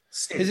stuff.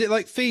 Is it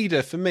like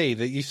Feeder for me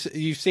that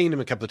you've seen him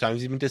a couple of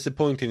times? You've been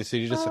disappointing, so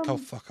you're just like, oh,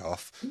 fuck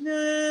off.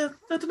 Yeah,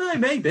 I don't know.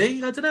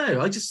 Maybe I don't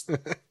know. I just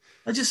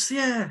I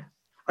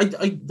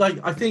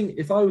think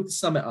if I were to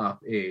sum it up,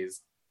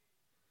 is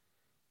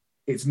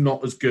it's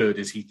not as good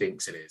as he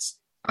thinks it is,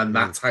 and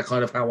that's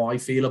how I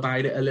feel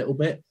about it a little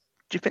bit.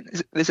 Do you think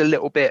there's a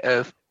little bit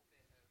of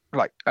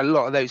like a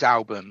lot of those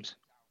albums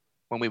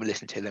when we were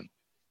listening to them,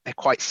 they're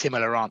quite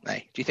similar, aren't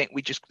they? Do you think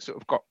we just sort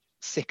of got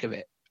sick of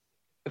it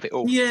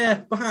all? Yeah,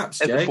 perhaps.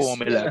 The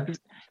formula,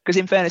 because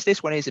in fairness,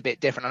 this one is a bit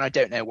different, and I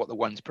don't know what the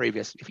ones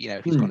previous, if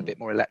he's gone a bit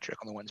more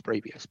electric on the ones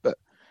previous, but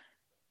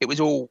it was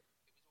all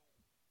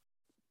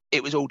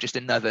just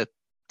another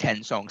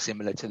 10 songs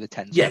similar to the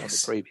 10 songs on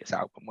the previous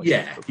album.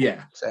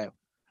 Yeah. So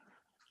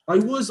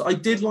I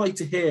did like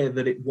to hear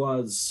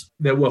that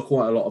there were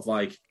quite a lot of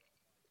like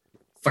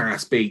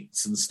fast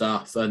beats and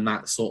stuff, and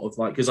that sort of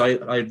like, because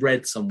I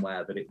read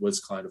somewhere that it was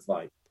kind of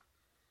like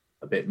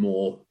a bit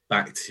more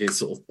back to his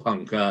sort of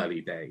punk early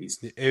days.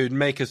 It would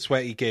make a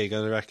sweaty gig,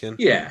 I reckon.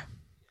 Yeah.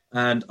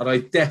 And I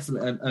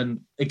definitely,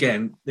 and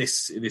again,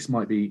 this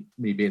might be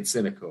me being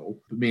cynical,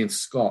 but me and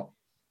Scott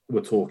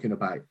were talking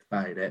about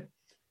it.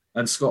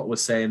 And Scott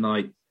was saying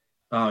like,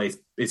 oh,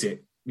 is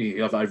it,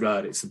 I've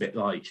heard it's a bit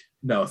like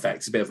No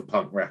Effects, a bit of a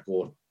punk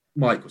record.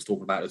 Mike was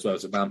talking about it as well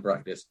as a band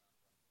practice.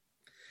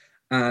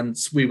 And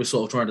we were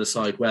sort of trying to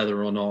decide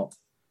whether or not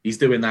he's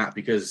doing that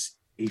because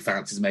he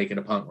fancies making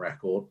a punk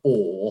record,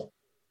 or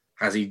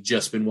has he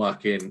just been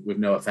working with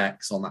No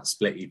Effects on that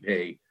split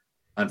EP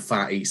and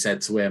Fatty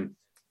said to him,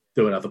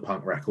 do another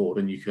punk record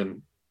and you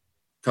can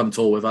come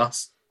tour with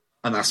us.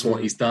 And that's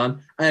what he's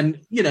done. And,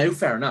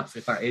 fair enough.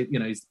 If that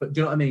is, but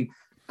do you know what I mean?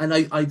 And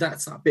I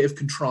that's that bit of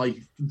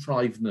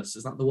contrivedness,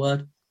 is that the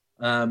word?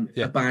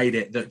 About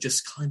it that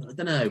just kind of,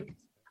 I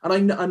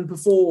don't know. And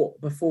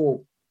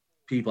before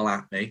people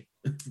at me,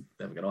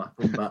 never going to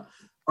happen, but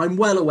I'm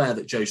well aware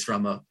that Joe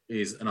Strummer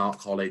is an art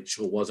college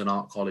or was an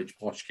art college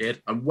posh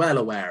kid. I'm well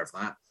aware of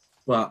that.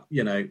 But,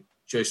 Joe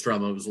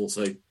Strummer was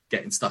also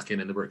getting stuck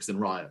in the Brixton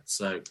Riot.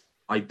 So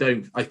I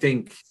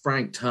think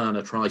Frank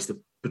Turner tries to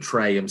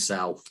portray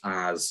himself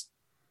as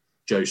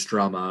Joe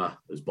Strummer,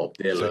 as Bob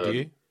Dylan. So do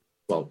you?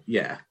 Well,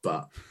 yeah,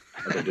 but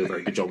I don't do a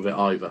very good job of it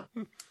either.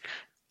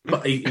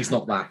 But he's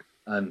not that,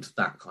 and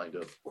that kind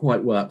of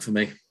quite worked for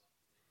me.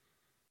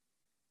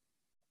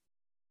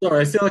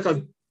 Sorry, I feel like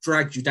I've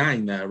dragged you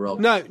down there, Rob.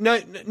 No,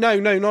 not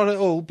at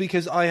all.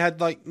 Because I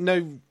had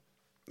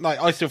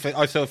I still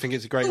think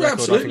it's a great record.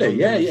 Absolutely, I think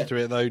yeah. listen to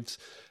it loads.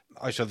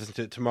 I shall listen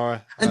to it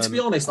tomorrow. And to be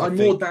honest, I'm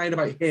more down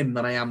about him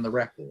than I am the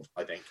record,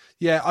 I think.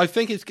 Yeah, I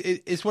think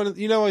it's one of,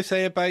 I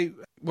say about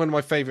one of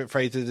my favourite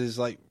phrases is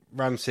like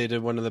Rancid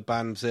are one of the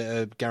bands that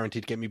are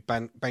guaranteed to get me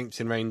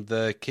bouncing around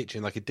the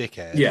kitchen like a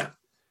dickhead. Yeah.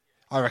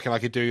 I reckon I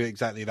could do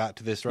exactly that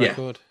to this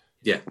record.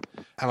 Yeah.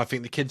 And I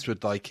think the kids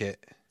would like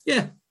it.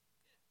 Yeah.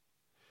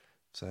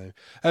 So,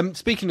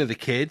 speaking of the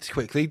kids,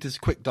 quickly, just a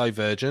quick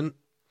divergent.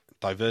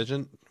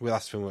 We'll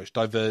ask for much.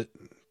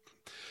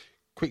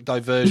 Quick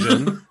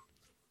diversion.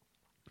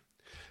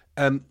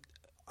 I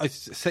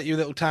set you a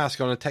little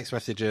task on a text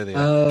message earlier.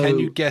 Oh. Can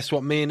you guess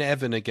what me and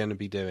Evan are going to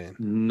be doing?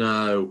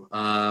 No.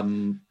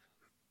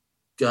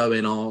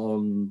 Going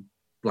on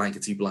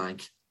blankety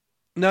blank.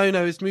 No,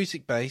 it's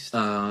music based.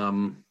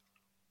 Evan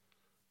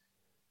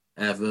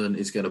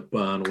is going to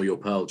burn all your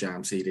Pearl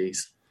Jam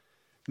CDs.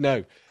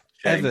 No,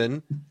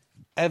 Shame.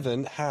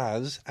 Evan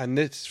has, and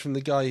this is from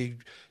the guy who,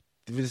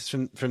 this is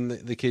from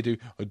the kid who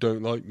I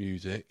don't like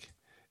music,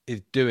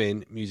 is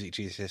doing music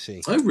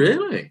GCSE. Oh,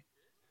 really?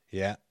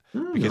 Yeah,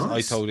 Oh, because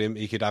nice. I told him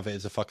he could have it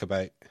as a fuck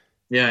about.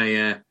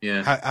 Yeah.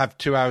 Have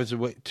 2 hours a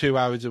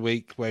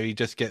week where he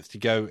just gets to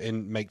go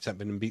and make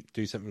something and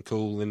do something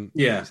cool and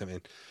make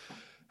something.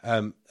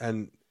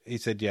 And he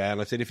said, yeah.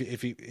 And I said,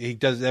 if he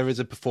does, there is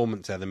a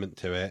performance element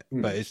to it,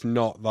 but it's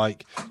not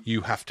like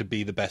you have to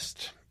be the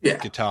best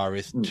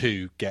guitarist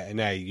to get an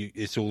A.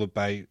 It's all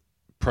about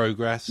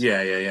progress.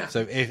 Yeah.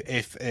 So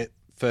if at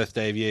first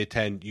day of year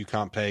 10 you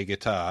can't play a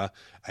guitar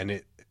and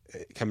it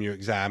come your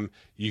exam,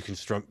 you can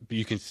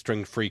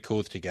string 3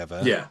 chords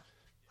together. Yeah.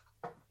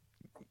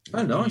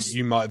 Oh, nice.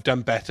 You might have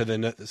done better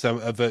than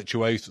a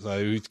virtuoso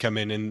who's come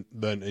in and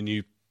learnt a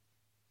new,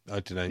 I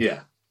don't know,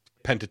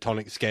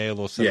 pentatonic scale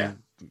or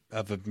some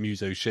other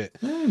muso shit.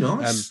 Oh,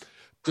 nice.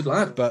 Good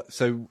lad. But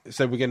so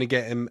we're going to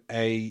get him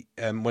a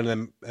one of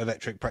them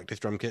electric practice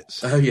drum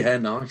kits. Oh, yeah,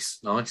 nice.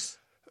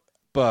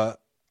 But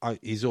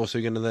he's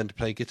also going to learn to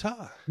play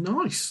guitar.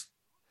 Nice.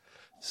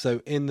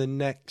 So in the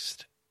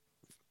next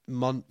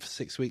month,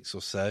 6 weeks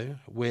or so,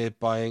 we're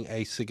buying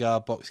a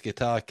cigar box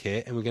guitar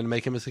kit and we're going to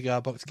make him a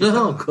cigar box guitar.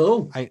 Oh,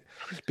 cool.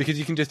 Because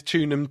you can just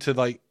tune them to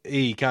like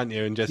E, can't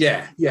you? And just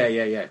Yeah.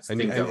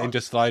 And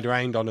just slide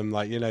around on them,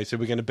 so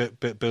we're going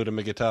to build him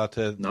a guitar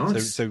to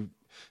Nice. so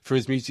for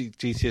his music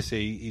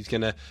GCSE he's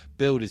going to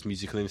build his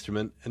musical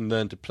instrument and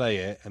learn to play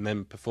it and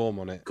then perform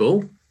on it.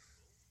 Cool.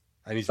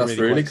 And he's That's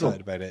really really quite cool.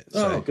 excited about it.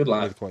 Oh, good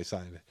lad. Really quite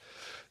excited.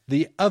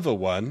 The other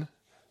one,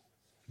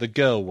 the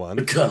girl one.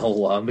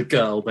 The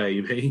girl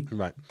baby.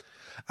 Right.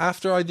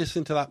 After I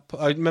listened to that,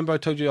 I remember I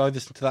told you I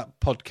listened to that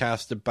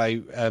podcast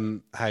about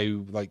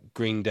how like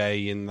Green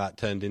Day and that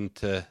turned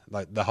into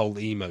like the whole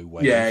emo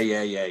wave.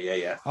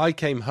 Yeah. I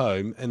came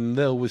home and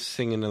Lil was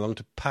singing along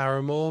to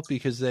Paramore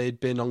because they'd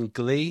been on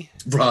Glee.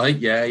 Right,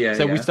 yeah.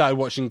 So we started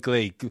watching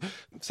Glee.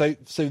 So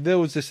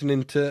Lil was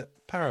listening to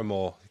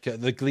Paramore,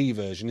 the Glee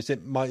version. Is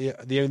it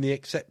the only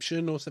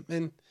exception or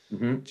something?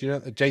 Mm-hmm. Do you know?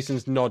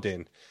 Jason's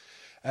nodding.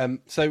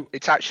 So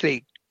It's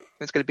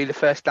going to be the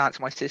first dance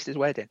at my sister's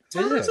wedding.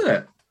 Is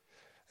it?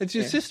 is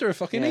your sister a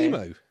fucking Yeah.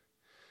 emo?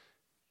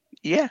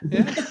 Yeah.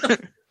 Yeah.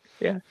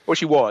 Yeah. Well,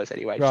 she was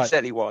anyway. Right. She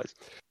certainly was.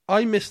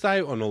 I missed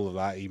out on all of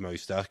that emo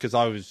stuff because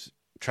I was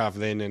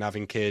traveling and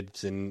having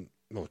kids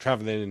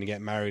traveling and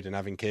getting married and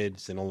having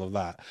kids and all of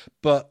that.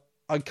 But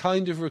I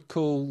kind of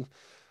recall,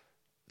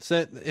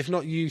 if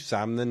not you,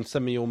 Sam, then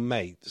some of your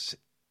mates,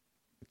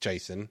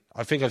 Jason.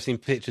 I think I've seen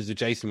pictures of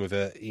Jason with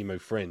a emo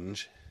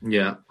fringe.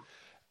 Yeah.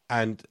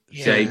 And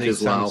Jake as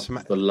Sam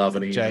well. The love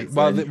and Jake.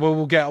 emo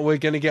Well, we're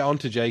going to get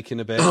onto Jake in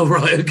a bit. Oh,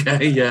 right,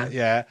 okay, yeah.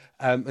 Yeah.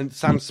 And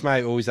Sam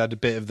Smout always had a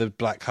bit of the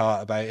black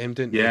heart about him,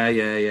 didn't he?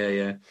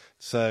 Yeah.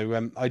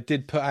 So I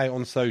did put out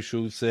on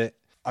socials that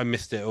I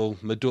missed it all.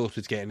 My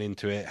daughter's getting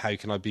into it. How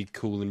can I be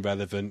cool and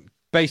relevant?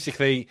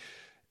 Basically,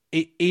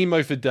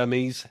 emo for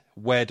dummies.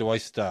 Where do I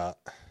start?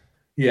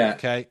 Yeah.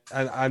 Okay.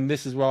 And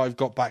this is what I've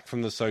got back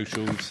from the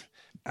socials.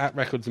 At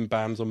Records and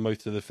Bands on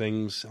most of the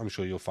things. I'm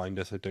sure you'll find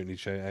us. I don't need to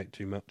show it out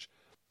too much.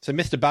 So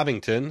Mr.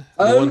 Babington,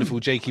 the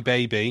wonderful Jakey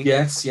baby,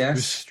 Yes.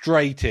 was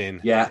straight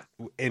in. Yeah.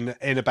 In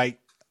about,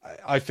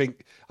 I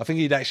think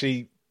he'd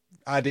actually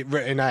had it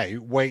written out,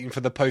 waiting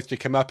for the post to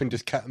come up and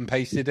just cut and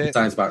pasted it.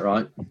 Sounds about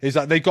right. He's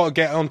like, they've got to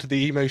get onto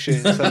the emo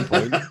shit at some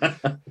point.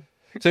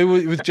 So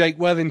was Jake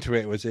well into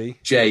it, was he?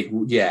 Jake,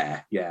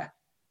 yeah.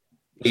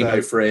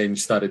 Emo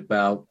fringe, studded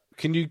belt.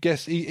 Can you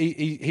guess?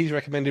 He's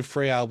recommended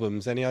 3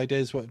 albums. Any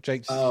ideas what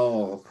Jake's?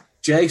 Oh,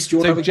 Jace, do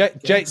you want to have a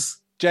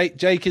guess?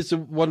 Jake is a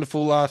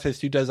wonderful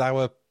artist who does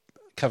our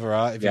cover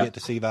art. If you get to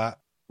see that,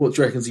 what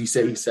do you reckon he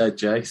said,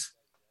 Jace?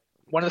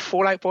 One of the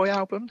Fall Out Boy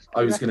albums?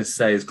 I was going to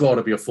say, there's got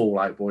to be a Fall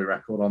Out Boy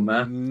record on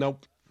there.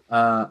 Nope.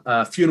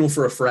 Funeral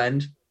for a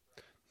Friend.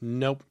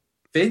 Nope.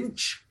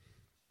 Finch.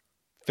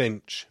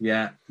 Finch.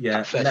 Yeah.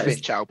 That first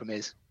Finch album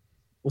is.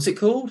 What's it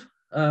called?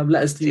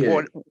 Letters to Is it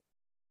You.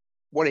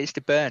 what it is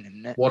to burn,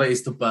 isn't it? What It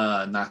Is to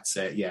Burn. That's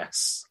it.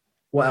 Yes.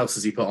 What else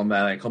has he put on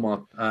there? Then? Come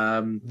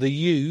on. The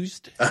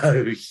Used,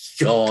 Oh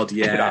God, Good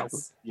yes. album.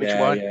 Which Yeah,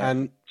 one? yeah.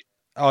 and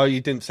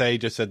you didn't say, you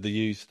just said The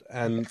Used,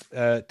 and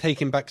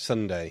Taking Back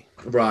Sunday.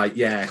 Right.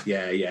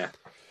 Yeah.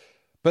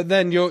 But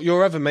then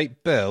your other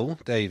mate, Bill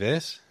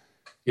Davis,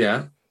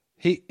 Yeah.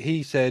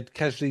 he said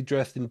Casually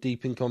Dressed and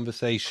Deep in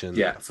Conversation.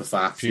 Yeah. For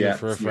fact. Funeral Yeah.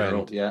 for a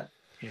Funeral, Friend.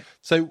 Yeah.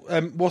 So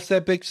what's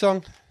their big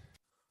song?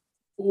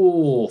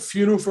 Oh,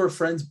 Funeral for a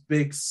Friend's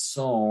big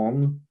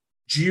song.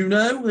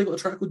 Juno. They got a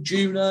track called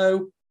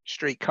Juno.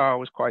 Streetcar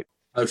was quite.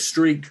 Oh,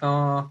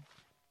 Streetcar.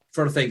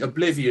 Trying to think.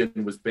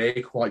 Oblivion was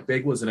big, quite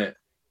big, wasn't it?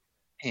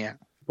 Yeah.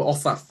 But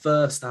off that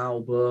first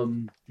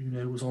album,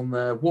 Juno was on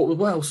there. What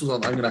else was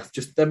on? I'm gonna have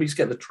to let me just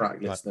get the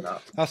track listed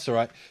up. That's all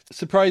right.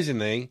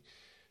 Surprisingly,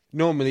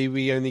 normally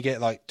we only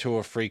get like 2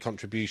 or 3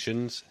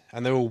 contributions,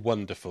 and they're all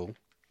wonderful.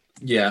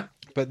 Yeah.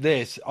 But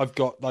this, I've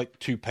got like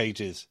 2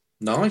 pages.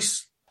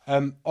 Nice.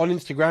 On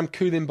Instagram,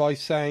 Cooling by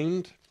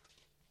Sound,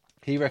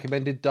 he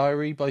recommended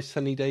Diary by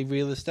Sunny Day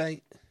Real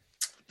Estate.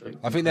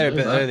 I think they're a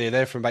bit earlier.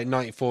 They're from about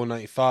 94,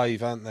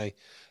 95, aren't they?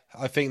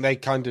 I think they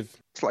kind of...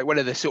 It's like one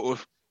of the sort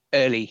of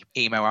early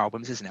emo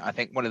albums, isn't it? I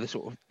think one of the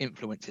sort of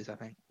influences, I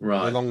think.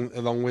 Right.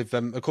 Along with,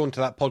 according to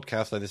that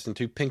podcast I listened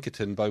to,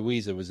 Pinkerton by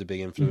Weezer was a big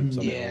influence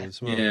on it all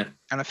as well. Yeah.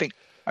 And I think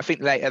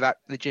later that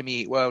the Jimmy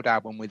Eat World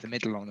album with the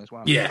middle on as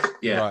well. Yeah.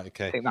 Right, I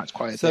okay. think that's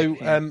quite a So,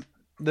 bit, yeah.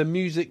 the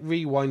Music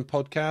Rewind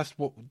podcast,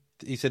 what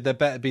he said, there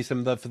better be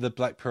some love for the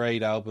Black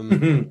Parade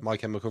album, My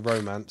Chemical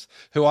Romance,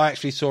 who I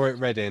actually saw at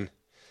Reading.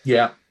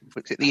 Yeah.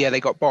 Was it the year they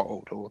got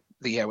bottled or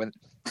the year when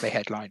they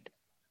headlined?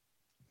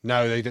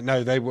 No, they didn't.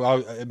 No, they were.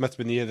 It must have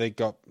been the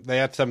year they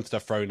had some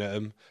stuff thrown at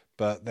them,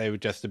 but they were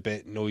just a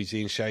bit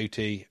noisy and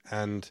shouty.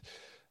 And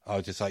I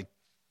was just like,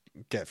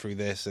 get through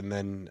this, and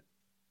then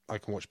I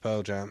can watch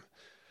Pearl Jam.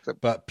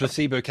 But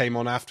Placebo came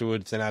on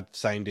afterwards and had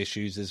sound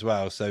issues as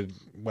well. So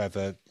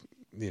whether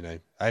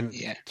and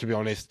to be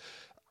honest,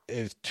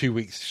 it was 2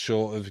 weeks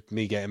short of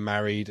me getting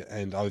married,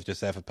 and I was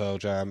just there for Pearl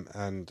Jam,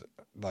 and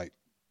like.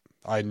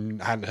 I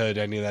hadn't heard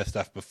any of their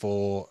stuff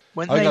before.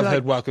 I think I've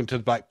heard Welcome to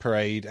the Black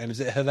Parade, and is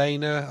it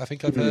Helena? I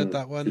think I've heard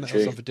that one. That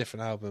was off a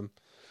different album.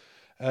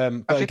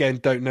 But again,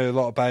 don't know a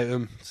lot about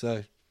them.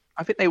 So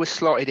I think they were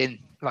slotted in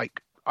like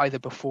either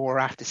before or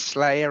after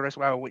Slayer as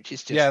well, which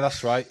is just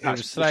that's right. It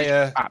was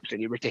Slayer,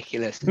 absolutely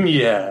ridiculous.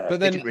 Yeah, but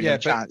They then didn't really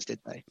have a chance, did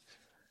they?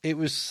 It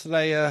was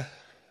Slayer,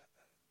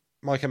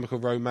 My Chemical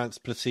Romance,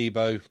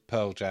 Placebo,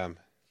 Pearl Jam.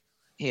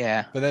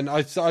 Yeah, but then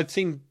I've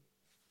seen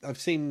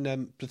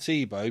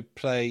Placebo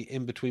play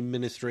in between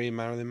Ministry and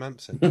Marilyn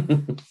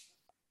Manson.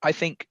 I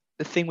think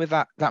the thing with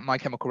that My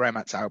Chemical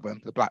Romance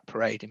album, the Black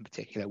Parade in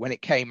particular, when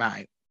it came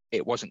out,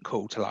 it wasn't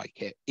cool to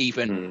like it.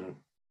 Even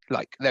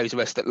like those of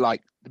us that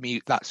like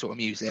that sort of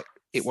music,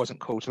 it wasn't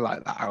cool to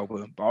like that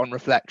album. But on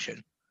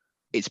reflection,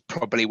 it's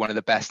probably one of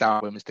the best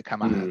albums to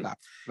come out of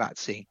that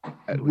scene.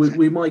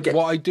 We might get.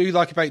 What I do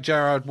like about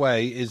Gerard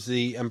Way is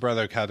the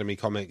Umbrella Academy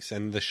comics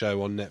and the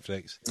show on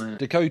Netflix.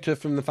 Dakota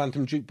from the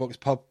Phantom Jukebox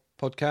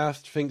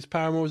podcast thinks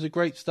Paramore was a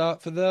great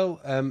start for Dill,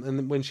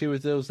 and when she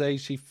was Dill's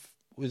age, she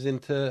was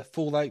into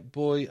Fall Out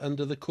Boy,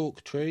 Under the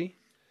Cork Tree.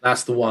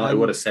 That's the one I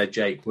would have said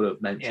Jake would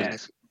have mentioned.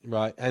 Yes.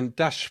 Right, and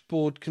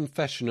Dashboard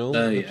Confessional,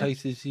 the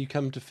places you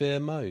come to fear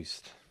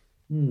most.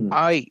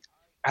 I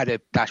had a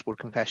Dashboard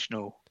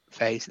Confessional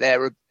phase.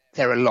 They're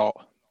a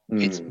lot.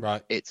 It's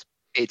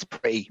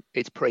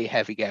pretty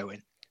heavy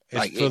going. It's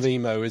like, full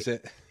emo, is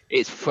it?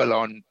 It's full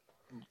on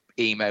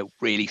emo,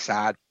 really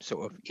sad,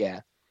 sort of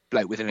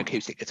bloke with an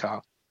acoustic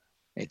guitar.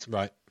 It's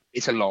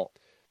a lot.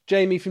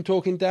 Jamie from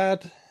Talking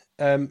Dad,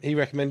 he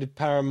recommended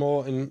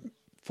Paramore and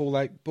Fall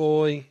Out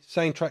Boy.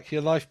 Soundtrack to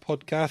Your Life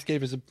podcast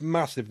gave us a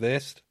massive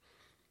list,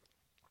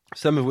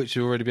 some of which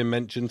have already been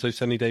mentioned. So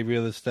Sunny Day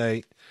Real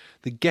Estate,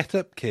 the Get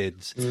Up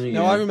Kids.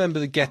 Now I remember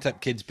the Get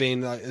Up Kids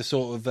being like a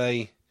sort of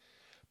a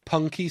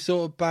punky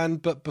sort of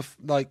band, but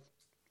like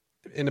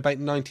in about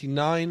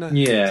 99,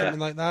 something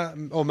like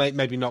that, or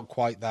maybe not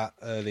quite that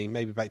early,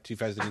 maybe about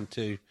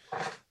 2002.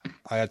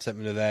 I had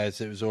something of theirs,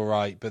 it was all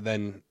right, but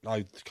then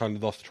I kind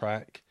of lost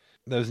track.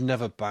 There was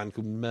another band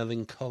called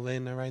Melancholy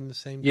around the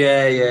same time.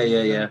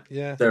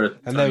 Yeah.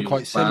 They were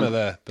quite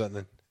similar, but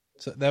then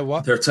they're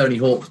what? They're a Tony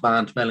Hawk's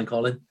band,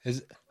 Melancholy.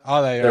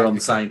 Are they? They're on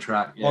the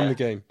soundtrack. On the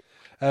game.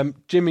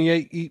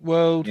 Jimmy Eat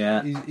World.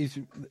 Yeah. He's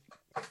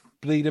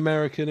Bleed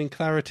American and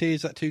Clarity.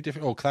 Is that two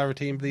different? Or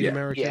Clarity and Bleed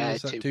American? Yeah,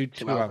 is that two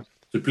albums?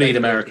 The Bleed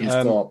American's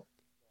got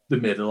the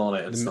middle on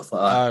it and stuff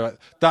like that. Right.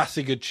 That's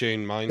a good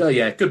tune, mind. Oh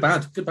yeah, good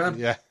band.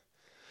 Yeah.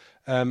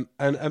 And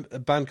a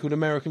band called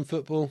American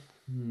Football.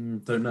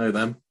 Don't know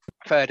them.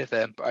 I've heard of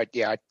them, but I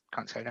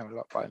can't say I know a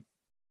lot by them.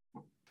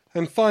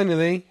 And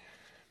finally,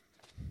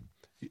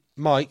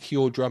 Mike,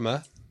 your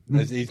drummer,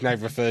 as he's now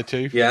referred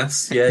to.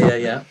 Yes,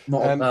 yeah.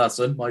 Not a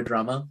person, my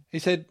drummer. He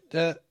said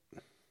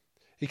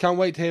he can't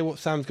wait to hear what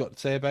Sam's got to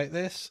say about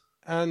this,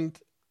 and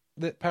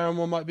that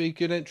Paramore might be a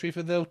good entry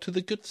for Dill to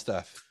the good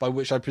stuff, by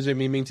which I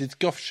presume he means it's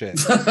goth shit.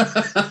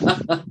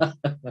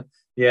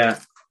 Yeah.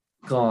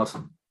 God,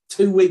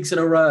 2 weeks in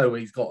a row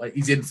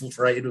he's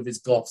infiltrated with his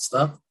goth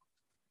stuff.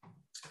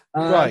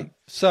 Right.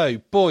 So,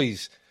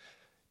 boys,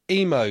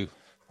 emo.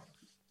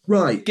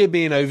 Right. Give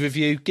me an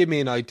overview. Give me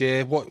an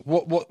idea.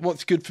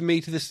 What's good for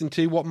me to listen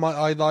to? What might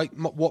I like?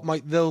 What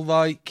might they'll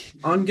like?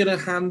 I'm going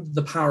to hand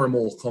the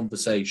Paramore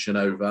conversation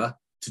over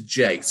to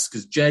Jace,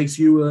 because Jace,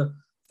 you were,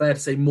 fair to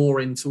say,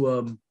 more into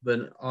them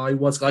than I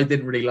was. I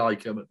didn't really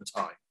like them at the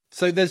time.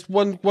 So there's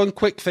one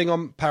quick thing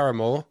on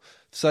Paramore.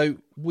 So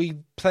we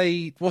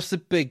played, what's the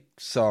big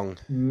song?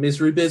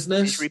 Misery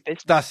Business? Misery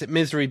Business. That's it,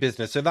 Misery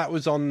Business. So that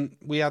was on,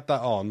 we had that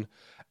on,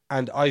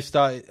 and I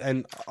started,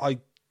 and I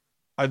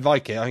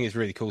like it. I think it's a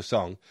really cool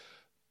song.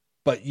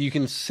 But you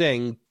can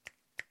sing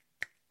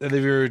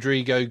Olivia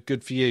Rodrigo,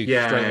 Good For You,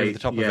 straight over the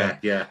top of it.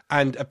 Yeah.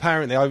 And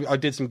apparently, I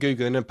did some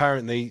Googling, and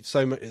apparently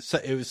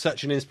it was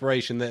such an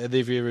inspiration that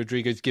Olivia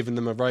Rodrigo's given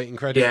them a writing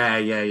credit.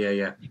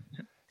 Yeah.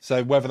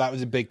 So whether that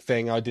was a big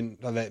thing,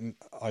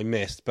 I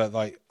missed. But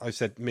like I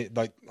said,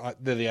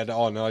 Lily had it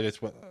on, and I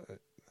just went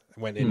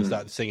in and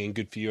started singing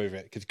 "Good For You" over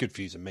it, because "Good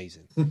For You" is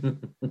amazing.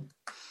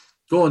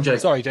 Go on, Jay.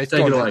 Sorry, Jay.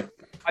 Take it away.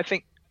 I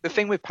think the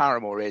thing with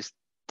Paramore is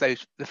the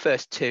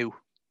first 2,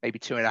 maybe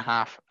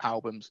 2.5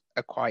 albums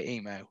are quite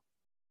emo,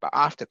 but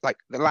after, like,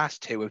 the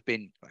last 2 have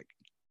been like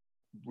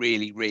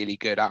really, really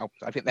good albums.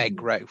 I think their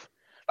growth,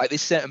 like,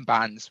 there's certain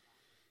bands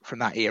from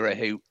that era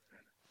who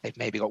they've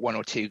maybe got 1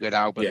 or 2 good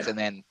albums and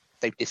then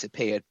they've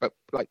disappeared, but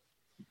like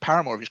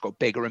Paramore have just got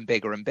bigger and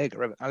bigger and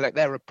bigger. Like,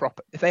 they're a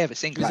proper, if they ever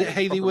sing, Is like, it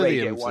Hayley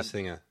Williams, the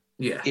singer?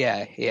 Yeah.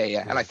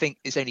 And I think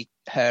it's only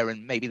her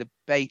and maybe the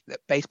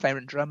bass player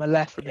and drummer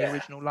left from the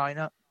original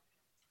lineup,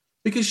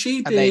 Because she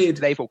and did.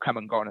 they've all come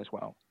and gone as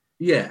well.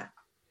 Yeah.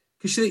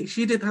 Because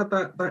she did have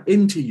that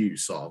Into You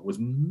song was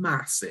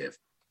massive.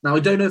 Now, I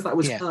don't know if that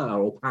was her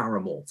or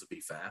Paramore, to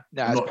be fair.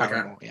 No, it's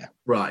Paramore,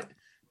 Right.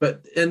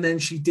 But, and then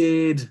she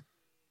did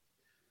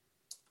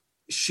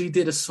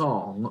a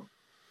song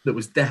that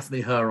was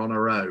definitely her on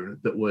her own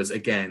that was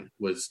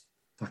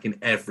fucking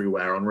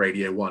everywhere on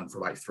Radio 1 for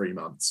like 3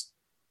 months.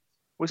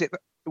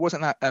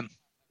 Wasn't that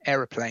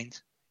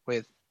Aeroplanes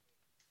with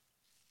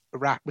a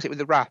rap? Was it with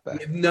the rapper?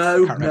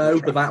 No,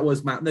 but that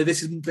was Matt. No,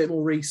 this is a bit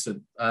more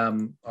recent. She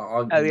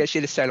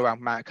had a solo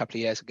album out a couple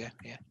of years ago.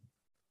 Yeah.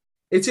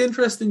 It's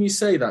interesting you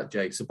say that,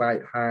 Jace,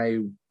 about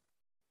how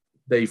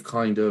they've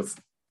kind of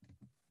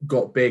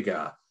got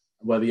bigger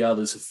where the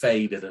others have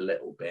faded a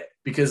little bit,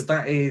 because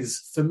that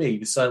is, for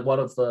me, so one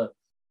of the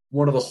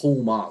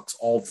hallmarks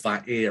of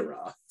that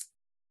era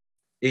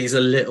is a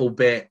little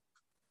bit,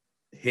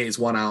 here's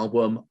one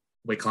album,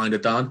 we're kind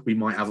of done, we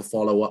might have a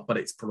follow-up, but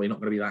it's probably not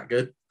going to be that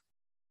good.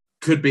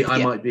 Could be,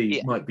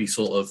 might be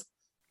sort of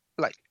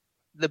like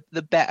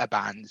the better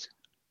bands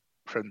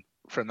from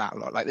that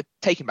lot, like the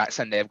Taking Back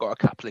Sunday have got a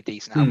couple of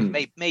decent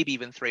albums, maybe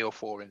even 3 or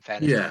 4 in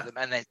fairness to them,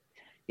 and then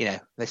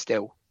they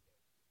still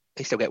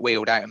get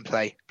wheeled out and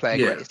play a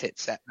greatest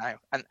hits set now.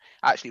 And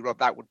actually, Rob,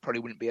 that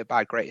wouldn't be a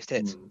bad greatest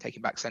hits.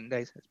 Taking Back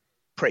Sundays, it's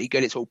pretty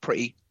good. It's all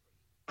pretty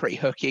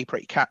hooky,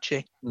 pretty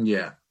catchy.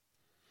 Yeah.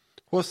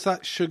 What's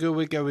that? Sugar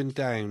We're Going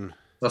Down.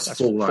 That's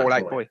Fall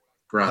Out Boy.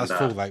 That's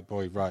Fall Out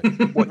Boy, right?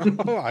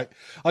 All right.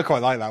 I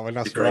quite like that one.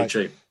 That's great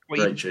tune.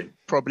 What you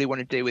probably want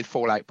to do with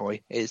Fall Out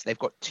Boy is they've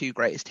got 2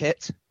 greatest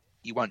hits.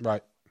 You want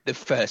the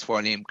first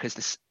volume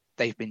because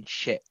they've been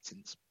shit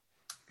since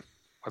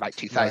like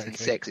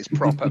 2006. It's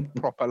proper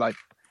like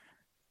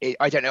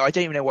I don't know. I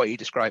don't even know what you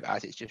describe it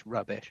as. It's just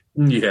rubbish.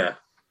 Yeah.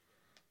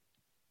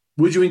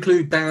 Would you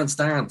include Dance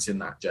Dance in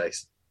that,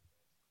 Jace?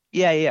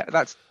 Yeah.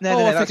 That's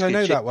I think I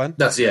know that one.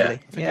 That's I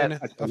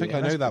think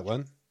I know that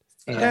one.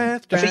 I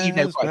think you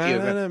know quite a few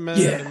of them.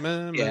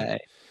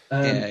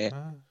 Yeah.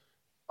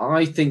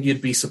 I think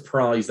you'd be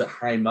surprised at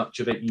how much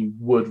of it you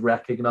would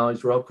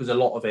recognise, Rob, because a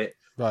lot of it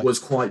was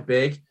quite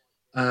big.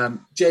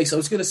 Jace, I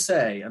was going to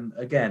say, and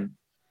again,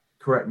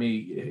 correct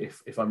me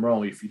if I'm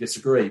wrong, if you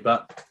disagree,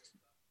 but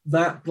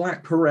that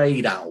Black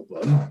Parade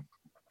album,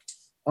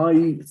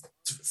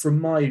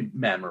 from my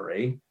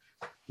memory,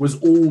 was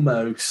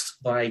almost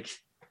like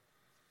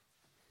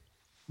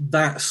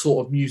that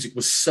sort of music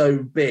was so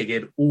big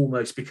it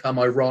almost become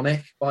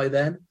ironic by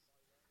then.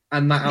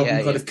 And that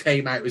album kind of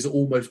came out as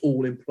almost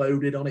all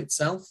imploded on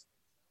itself.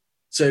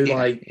 So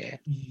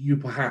you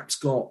perhaps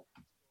got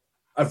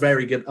a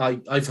very good,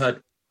 I've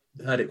heard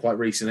it quite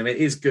recently, and it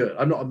is good.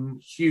 I'm not a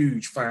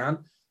huge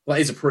fan, but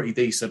it is a pretty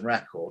decent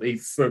record,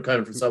 even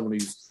coming from someone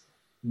who's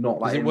not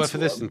like. Is it worth a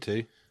listen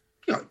to?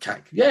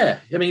 Yeah,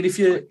 I mean, if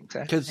you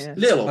because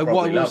Lil will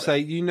what I will love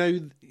say, it. you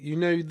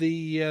know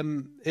the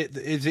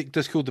is it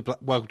just called the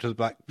Welcome to the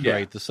Black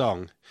Parade? The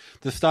song,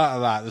 the start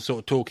of that, the sort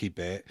of talky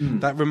bit,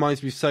 that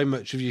reminds me so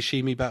much of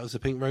Yoshimi Battles the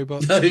Pink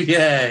Robots. Oh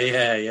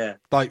yeah.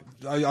 Like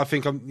I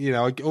think I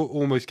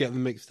almost get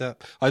them mixed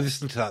up. I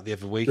listened to that the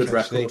other week. Good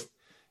actually. record.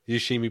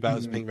 Yoshimi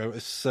Battles Pink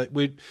Robots. So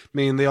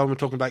me and Leon were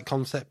talking about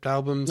concept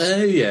albums.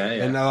 Oh yeah.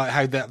 And I like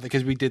how that,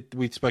 because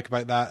we spoke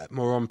about that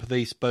more on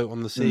Police Boat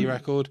on the Sea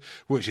record,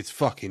 which is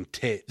fucking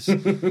tits.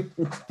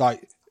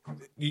 Like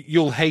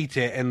you'll hate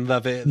it and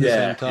love it at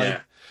the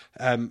same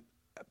time.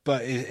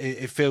 but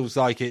it feels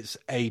like it's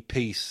a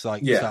piece,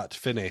 like start to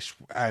finish.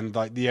 And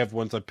like the other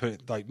ones I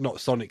put, like not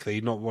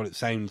sonically, not what it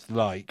sounds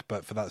like,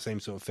 but for that same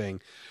sort of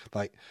thing,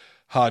 like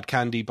Hard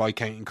Candy by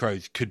Counting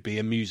Crows could be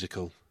a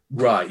musical.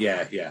 Right,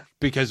 yeah.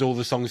 Because all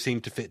the songs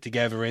seem to fit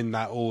together in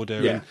that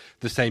order. Yeah. And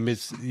the same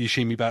as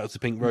Yoshimi Battles the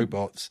Pink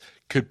Robots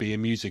could be a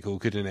musical,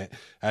 couldn't it?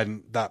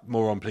 And that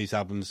More On Please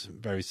album's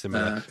very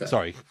similar. Okay.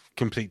 Sorry,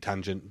 complete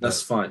tangent.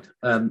 That's fine.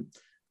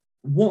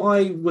 What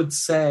I would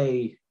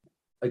say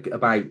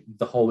about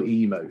the whole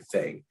emo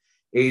thing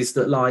is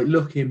that, like,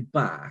 looking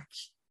back,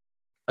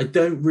 I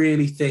don't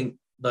really think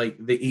like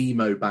the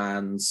emo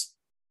bands,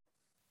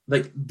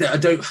 like I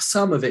don't.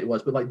 Some of it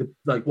was, but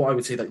like what I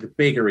would say, like the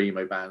bigger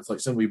emo bands, like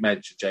some we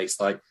mentioned, Jace,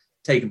 like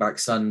Taking Back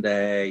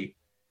Sunday,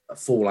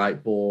 Fall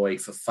Out Boy,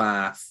 for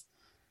Faff,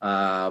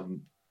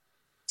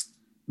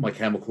 My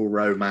Chemical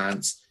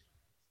Romance.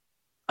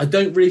 I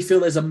don't really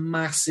feel there's a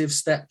massive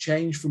step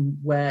change from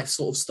where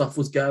sort of stuff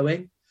was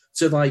going.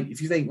 So, like,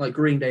 if you think like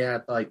Green Day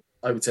had, like,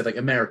 I would say like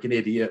American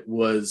Idiot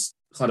was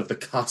kind of the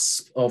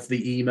cusp of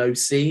the emo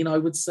scene, I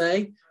would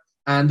say,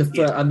 and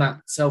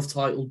that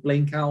self-titled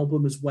Blink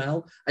album as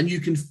well. And you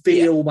can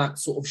feel that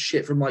sort of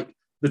shit from like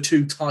the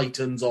two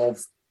titans of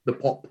the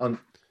pop punk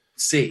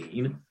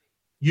scene.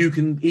 You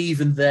can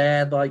even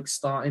there like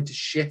starting to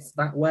shift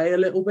that way a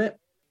little bit.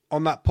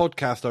 On that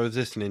podcast I was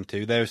listening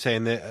to, they were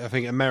saying that I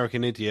think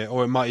American Idiot,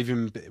 or it might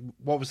even be,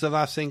 what was the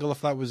last single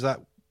off that? Was that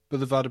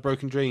Boulevard of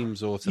Broken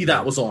Dreams or something?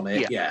 That was on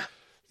it, yeah.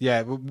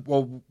 Yeah,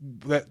 well,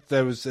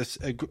 there was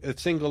a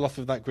single off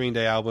of that Green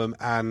Day album,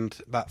 and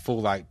that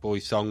Fall Out Boy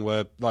song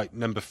were like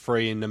number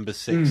 3 and number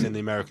 6 in the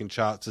American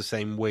charts the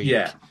same week.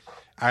 Yeah.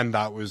 And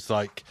that was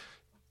like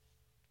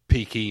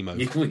peak emo.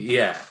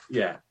 Yeah.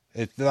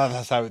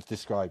 That's how it's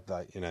described,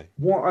 that, you know.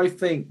 What I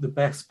think the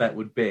best bet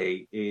would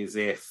be is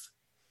if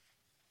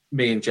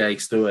me and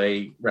Jace do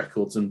a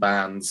records and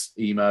bands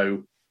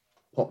emo,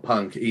 pop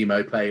punk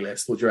emo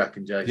playlist. What do you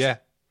reckon, Jace?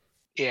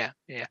 Yeah.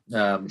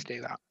 Let's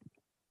do that.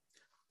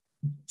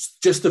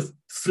 Just to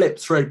flip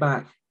straight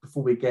back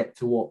before we get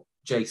to what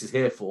Jace is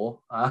here for,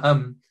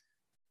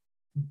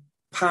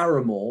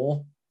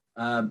 Paramore,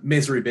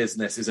 Misery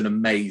Business is an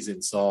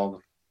amazing song,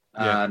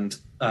 and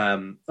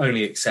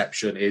Only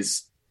Exception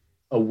is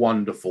a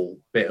wonderful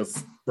bit of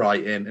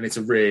writing, and it's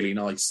a really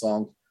nice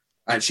song.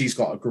 And she's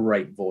got a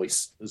great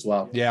voice as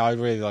well. Yeah, I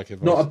really like her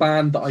voice. Not a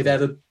band that I've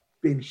ever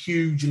been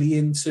hugely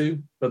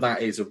into, but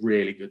that is a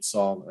really good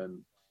song. And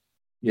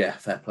yeah,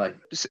 fair play.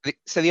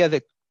 So the other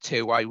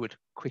two I would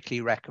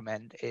quickly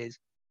recommend is,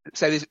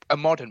 so there's a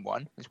modern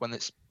one. There's one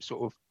that's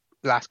sort of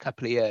last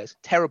couple of years.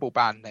 Terrible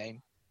band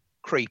name,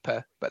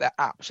 Creeper, but they're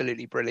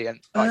absolutely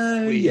brilliant. Like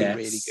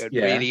really good.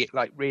 Yeah.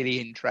 Really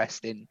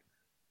interesting.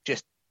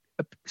 Just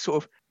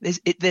sort of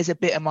there's a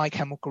bit of My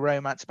Chemical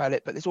Romance about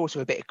it, but there's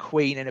also a bit of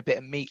Queen and a bit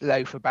of Meat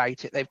Loaf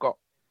about it. They've got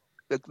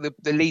the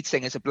lead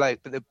singer's a bloke,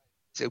 but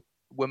it's a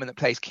woman that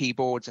plays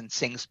keyboards and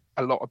sings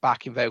a lot of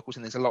backing vocals,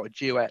 and there's a lot of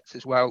duets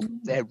as well.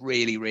 They're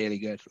really, really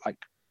good.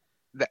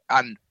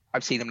 And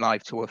I've seen them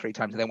live 2 or 3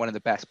 times, and they're one of the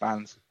best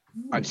bands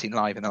I've seen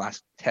live in the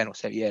last 10 or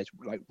so years.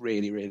 Like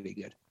really, really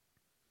good.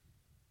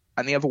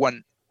 And the other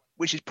one,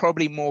 which is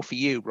probably more for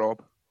you,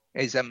 Rob,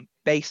 is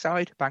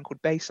Bayside, a band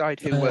called Bayside,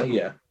 who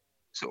were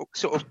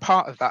sort of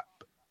part of that,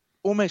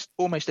 almost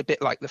a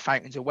bit like the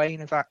Fountains of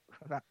Wayne of that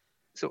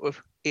sort of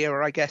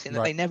era, I guess, in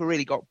that they never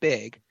really got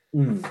big,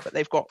 but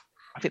I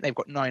think they've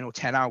got 9 or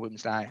 10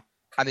 albums now,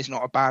 and it's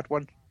not a bad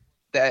one.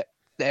 They're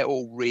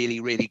all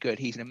really, really good.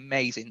 He's an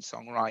amazing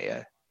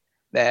songwriter.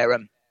 They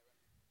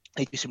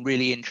do some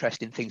really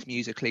interesting things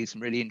musically,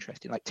 some really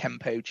interesting like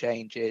tempo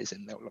changes,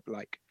 and they're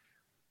like,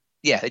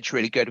 yeah, they're just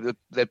really good.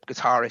 The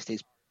guitarist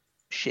is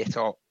shit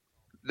hot.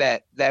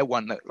 They're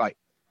one that like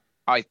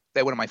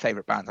they're one of my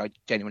favorite bands. I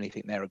genuinely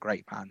think they're a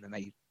great band, and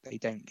they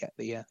don't get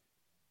the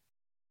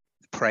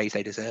praise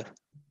they deserve.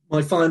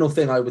 My final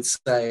thing I would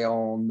say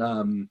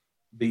on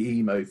the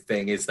emo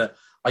thing is that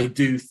I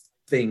do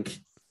think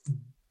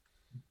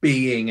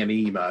being an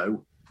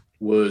emo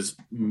was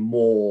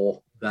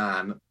more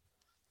than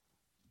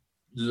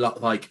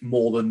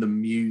the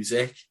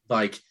music.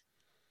 Like,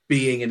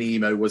 being an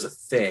emo was a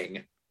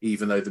thing,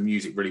 even though the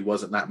music really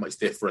wasn't that much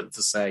different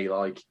to say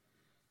like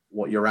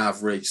what your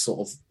average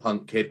sort of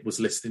punk kid was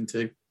listening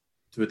to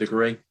a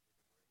degree.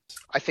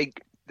 I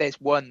think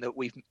there's one that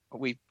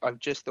I've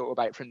just thought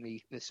about from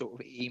the sort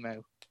of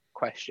emo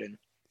question.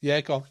 Yeah,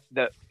 go on.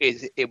 That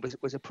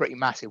was a pretty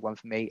massive one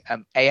for me.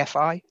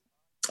 AFI.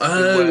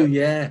 Oh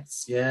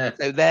yes, yeah.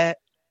 So their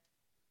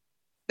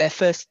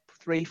first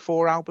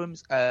 3-4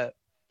 albums,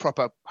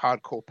 proper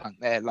hardcore punk.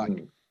 They're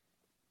like,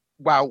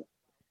 wow,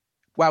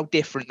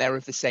 different. They're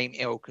of the same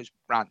ilk as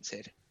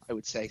Rancid, I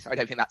would say. So I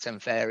don't think that's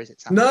unfair, is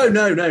it? No,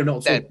 not at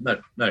all.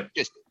 No.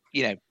 Just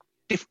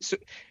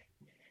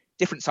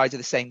different sides of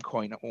the same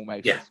coin,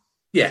 almost. Yeah,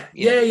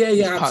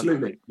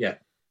 absolutely. Yeah.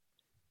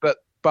 But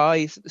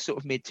by the sort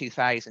of mid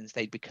 2000s,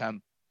 they'd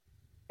become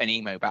an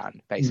emo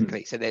band,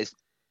 basically. So there's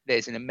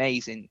an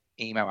amazing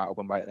emo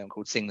album by them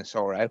called Sing the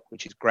Sorrow,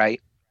 which is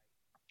great.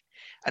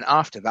 And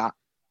after that,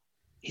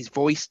 his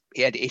voice,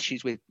 he had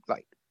issues with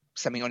like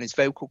something on his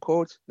vocal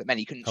cords that meant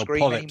he couldn't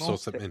scream polyps anymore. or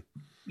something.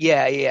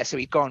 Yeah. So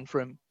he'd gone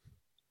from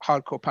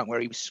hardcore punk where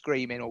he was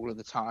screaming all of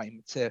the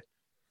time to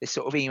this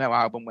sort of emo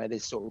album where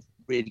there's sort of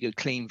really good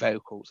clean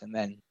vocals and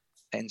then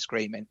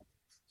screaming.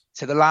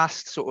 So the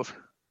last sort of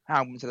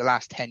albums of the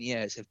last 10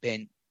 years have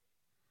been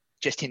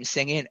just him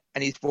singing,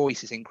 and his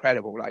voice is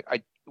incredible. Like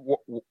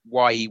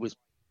why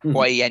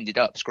he ended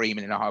up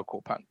screaming in a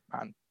hardcore punk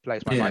band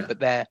blows my mind.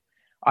 But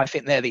I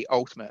think they're the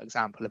ultimate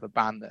example of a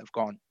band that have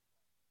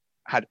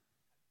had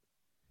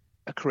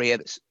a career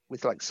that's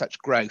with like such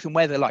growth, and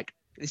where they're like,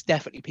 there's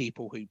definitely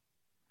people who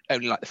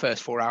only like the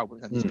first 4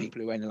 albums, and there's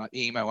people who only like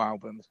the emo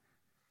albums,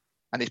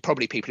 and there's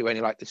probably people who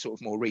only like the sort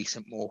of more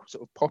recent, more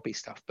sort of poppy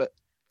stuff. But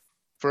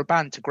for a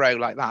band to grow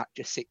like that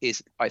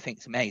I think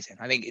it's amazing.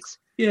 I think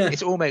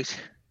it's almost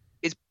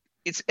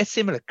it's a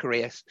similar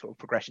career sort of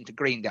progression to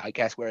Green Day, I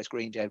guess, whereas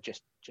Green Day have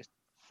just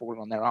fallen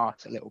on their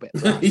arse a little bit.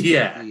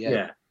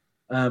 Yeah.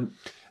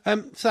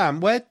 Sam,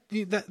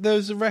 there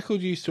was a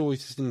record you used to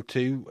always listen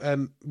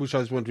to, which I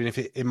was wondering if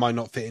it might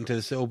not fit into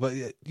this at all, but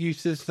you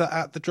used to listen to that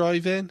At the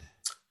Drive-In?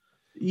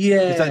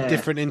 Yeah. Is that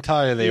different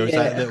entirely, or is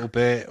that a little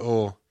bit,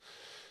 or...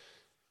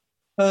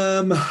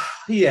 No,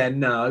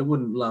 I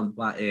wouldn't lump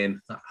that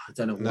in. I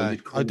don't know what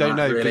you'd call I don't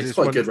that, know, really. It's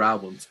quite a good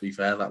album, to be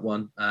fair, that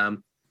one.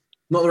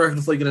 Not the record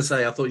I thought you were going to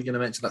say. I thought you were going to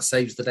mention that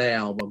Saves the Day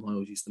album I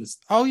always used to listen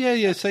to. Oh,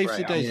 yeah, Saves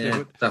the Day.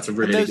 Yeah, that's a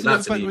really good...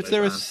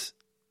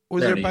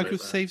 Was there a band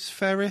called Saves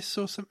Ferris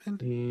or something?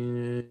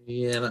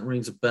 Yeah, that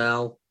rings a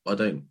bell. I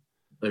don't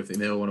think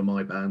they were one of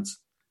my bands.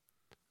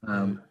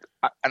 And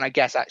I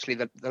guess actually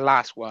the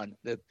last one,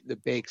 the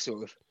big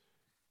sort of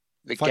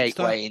the Fight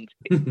gateway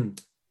into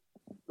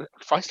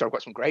Five Star have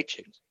got some great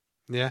tunes.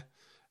 Yeah.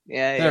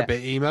 They're a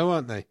bit emo,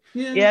 aren't they?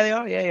 Yeah, they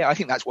are. Yeah. I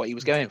think that's what he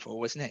was going for,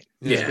 wasn't it?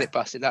 Yeah. He split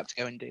busted up to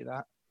go and do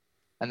that,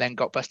 and then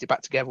got busted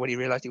back together when he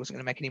realised he wasn't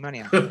going to make any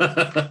money out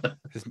of it.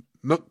 It's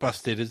muck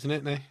busted, isn't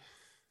it? No?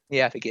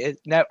 Yeah, I think it is.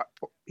 No,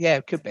 yeah,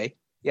 it could be.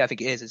 Yeah, I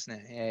think it is, isn't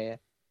it?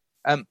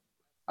 Yeah.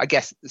 I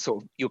guess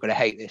sort of you're going to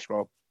hate this,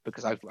 Rob,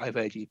 because I've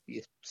heard you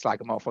slag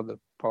them off on the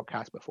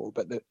podcast before.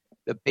 But the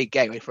big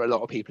gateway for a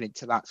lot of people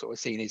into that sort of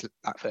scene is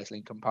that first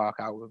Linkin Park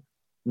album.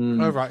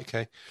 Oh, right,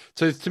 okay.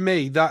 So to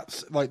me,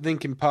 that's like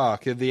Linkin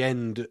Park at the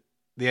end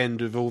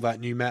of all that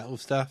new metal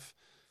stuff.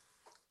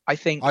 I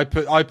think I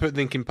put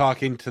Linkin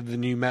Park into the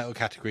new metal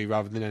category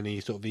rather than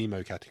any sort of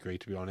emo category,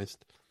 to be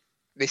honest.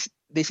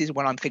 This is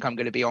when I think I'm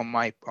going to be on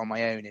my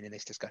own in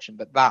this discussion.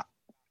 But that,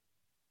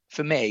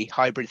 for me,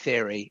 Hybrid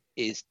Theory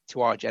is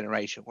to our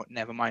generation what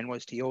Nevermind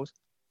was to yours.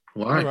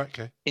 Why? Oh, right,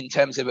 okay. In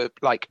terms of an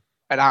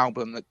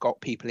album that got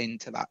people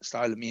into that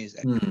style of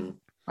music.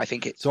 I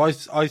think it's... So I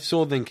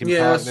saw Linkin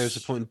Park, there was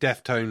a point in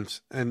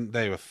Deftones, and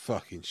they were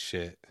fucking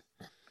shit.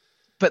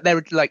 But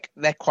they're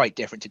quite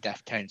different to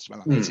Deftones.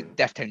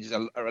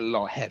 Deftones are a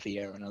lot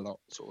heavier and a lot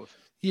sort of...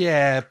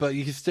 Yeah, but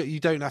you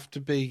don't have to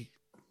be...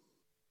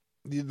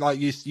 Like,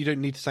 you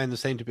don't need to sound the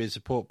same to be a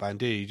support band,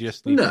 do you? You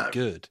just need to be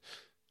good.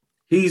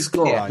 He's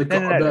got...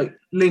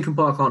 Linkin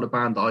Park aren't a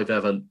band that I've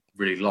ever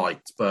really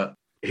liked, but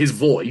his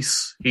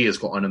voice, he has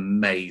got an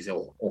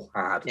amazing... Or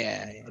had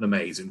an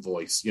amazing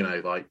voice,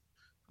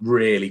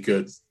 really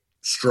good,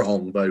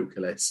 strong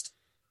vocalist.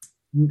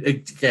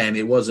 Again,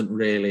 it wasn't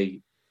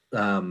really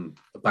a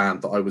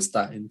band that I was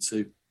that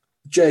into.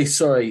 Jay,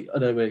 sorry, I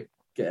know we're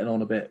getting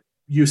on a bit.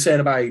 You said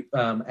about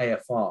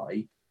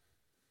AFI.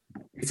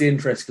 It's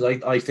interesting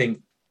because I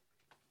think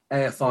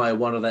AFI are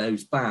one of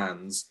those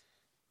bands.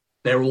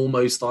 They're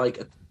almost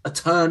like a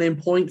turning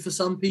point for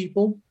some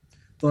people.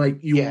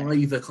 Like you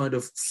either kind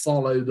of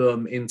follow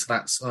them into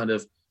that kind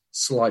of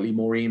slightly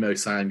more emo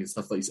sound and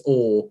stuff like this,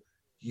 or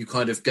you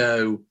kind of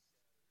go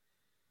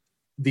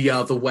the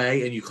other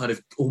way and you kind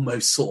of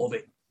almost sort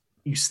of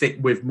you stick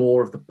with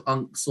more of the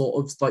punk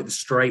sort of, like the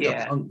straight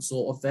up punk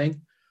sort of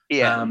thing.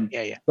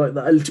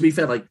 But to be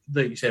fair, like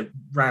you said,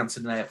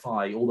 Rancid and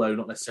AFI, although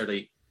not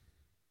necessarily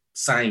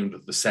sound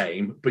the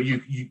same, but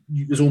you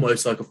there's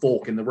almost like a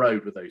fork in the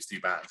road with those two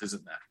bands,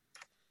 isn't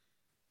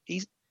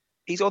there?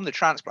 He's on the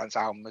Transplants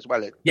album as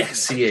well.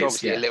 Yes, he is.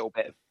 Obviously a little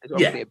bit. There's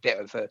obviously a bit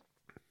of a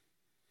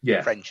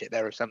friendship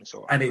there of some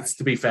sort. And it's,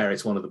 to be fair,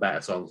 it's one of the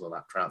better songs on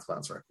that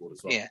Transplants record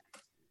as well.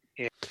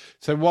 Yeah.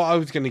 So what I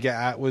was going to get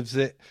at was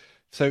that,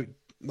 so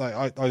like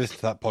I listened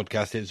to that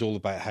podcast. It was all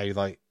about how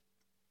like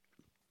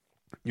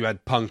you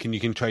had punk and you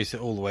can trace it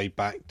all the way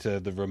back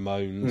to the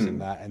Ramones and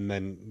that, and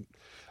then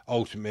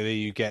ultimately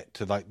you get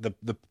to like the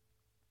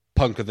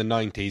punk of the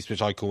 90s,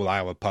 which I call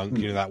our punk.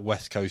 That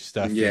West Coast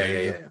stuff.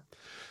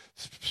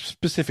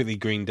 Specifically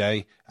Green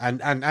Day and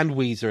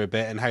Weezer a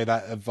bit, and how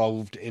that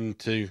evolved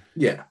into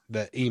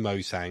the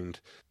emo sound.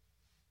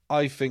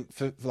 I think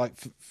for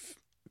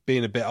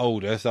being a bit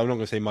older, so I'm not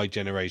going to say my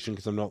generation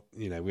because I'm not,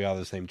 we are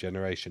the same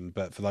generation,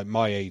 but for like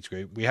my age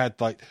group, we had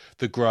like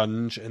the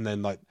grunge, and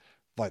then like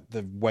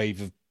the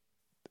wave of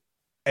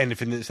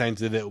anything that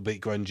sounds a little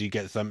bit grungy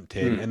gets lumped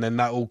in, and then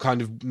that all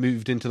kind of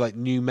moved into like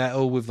new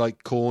metal with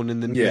like Korn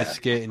and then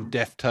Biscuit and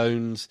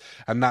Deftones,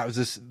 and that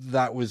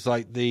was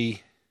like the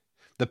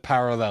the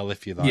parallel,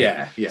 if you like.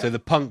 Yeah, yeah. So the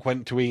punk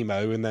went to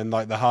emo, and then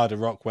like the harder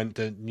rock went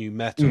to new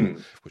metal,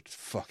 which is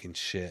fucking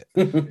shit.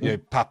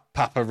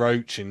 Papa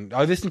Roach, and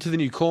I listened to the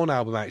new Korn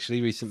album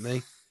actually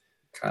recently.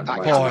 Can't That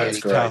imagine. Oh, really it's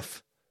great.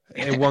 tough.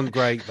 It wasn't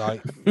great,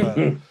 like,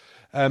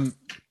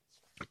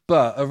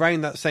 but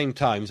around that same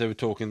time, so we're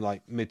talking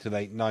like mid to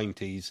late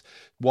 90s,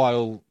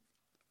 while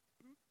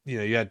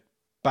you had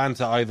bands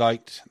that I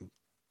liked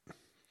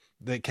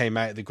that came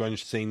out of the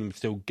grunge scene were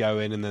still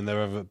going, and then there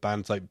were other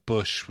bands like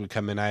Bush were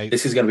coming out.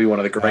 This is going to be one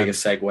of the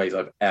greatest segues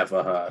I've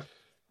ever heard.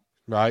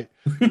 Right.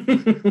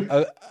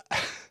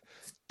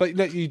 But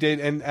no, you did,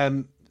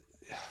 and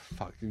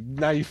fuck,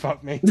 now you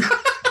fucked me.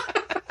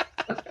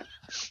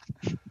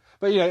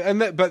 But and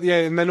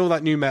then all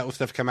that new metal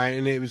stuff came out,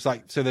 and it was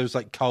like, so there was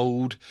like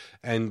Cold,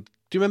 and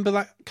do you remember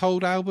that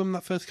Cold album,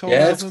 that first Cold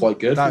album? Yeah, it's quite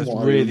good. That from was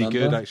what I really remember.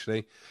 good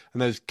actually.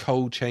 And there's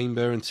Cold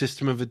Chamber, and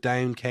System of a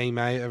Down came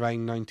out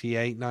around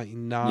 98,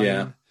 99.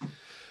 Yeah.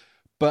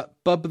 But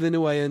bubbling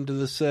away under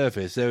the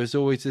surface, there was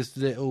always this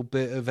little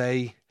bit of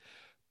a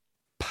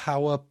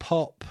power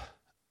pop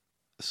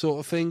sort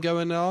of thing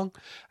going on,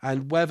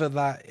 and whether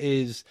that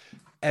is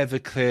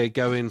Everclear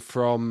going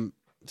from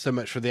so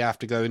much for the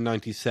Afterglow in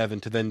 97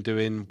 to then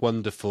doing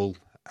Wonderful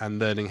and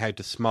Learning How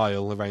to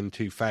Smile around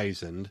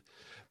 2000,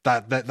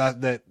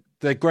 that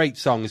they're great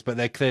songs, but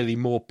they're clearly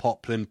more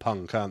pop than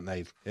punk, aren't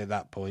they, at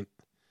that point?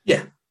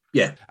 Yeah,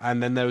 yeah.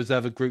 And then there was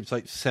other groups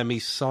like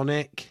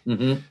Semisonic,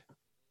 Mm-hmm.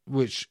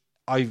 which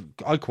I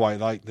quite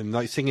like them.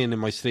 Like Singing in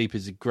My Sleep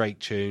is a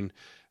great tune.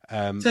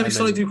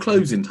 Semisonic do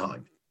Closing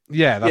Time.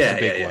 Yeah, that's Yeah, a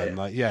big yeah, one. yeah.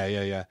 Like,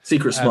 yeah.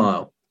 Secret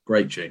Smile,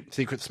 great tune.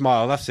 Secret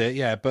Smile, that's it.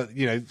 Yeah, but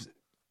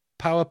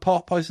power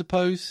pop, I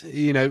suppose.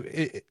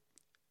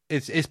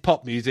 It's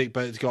pop music,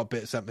 but it's got a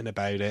bit of something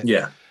about it.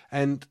 Yeah.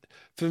 And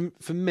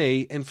for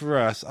me and for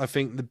us, I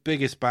think the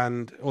biggest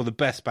band or the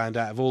best band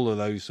out of all of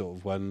those sort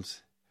of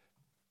ones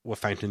were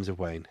Fountains of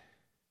Wayne.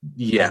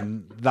 Yeah.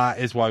 And that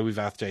is why we've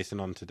asked Jason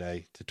on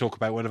today to talk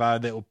about one of our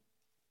little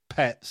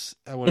pets,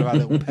 one of our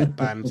little pet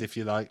bands, if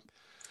you like.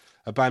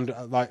 A band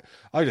like,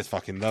 I just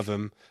fucking love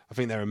them. I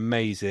think they're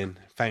amazing.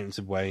 Fountains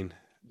of Wayne.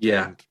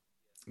 Yeah. And,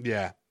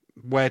 yeah.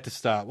 Where to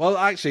start? Well,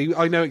 actually,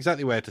 I know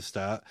exactly where to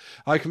start.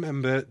 I can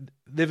remember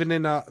living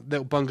in a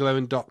little bungalow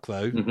in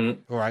Docklow,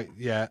 Mm-hmm. all right,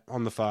 yeah,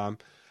 on the farm,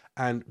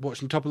 and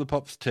watching Top of the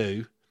Pops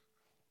 2,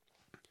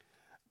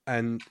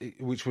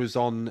 which was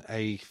on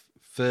a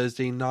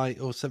Thursday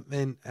night or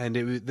something, and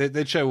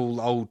they'd show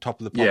all old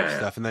Top of the Pops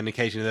stuff, and then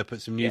occasionally they'd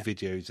put some new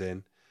videos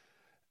in.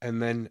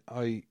 And then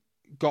I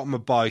got on my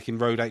bike and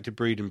rode out to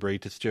Breed and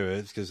Breed to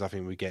Stewart's, because I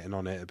think we're getting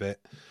on it a bit,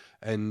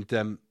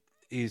 and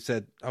he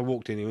said, I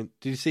walked in, he went,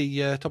 did you see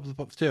Top of the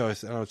Pops 2? I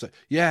was like,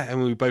 yeah,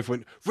 and we both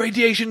went,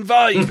 Radiation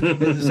Vibe, at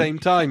the same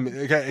time.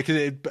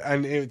 Okay,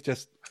 and it was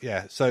just,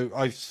 yeah, so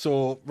I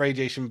saw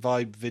Radiation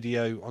Vibe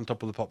video on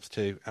Top of the Pops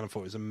 2, and I thought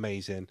it was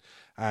amazing.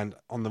 And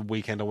on the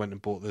weekend, I went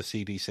and bought the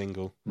CD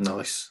single.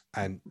 Nice.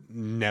 And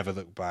never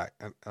looked back.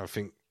 And I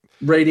think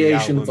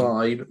Radiation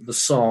Vibe, the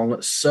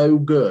song, so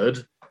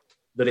good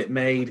that it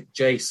made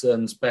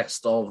Jason's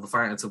best of the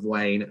Fountains of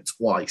Wayne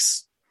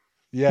twice.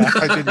 Yeah,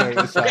 I did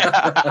notice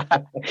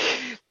that.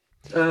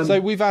 So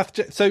we've asked.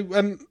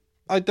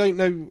 I don't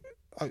know.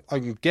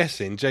 I'm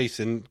guessing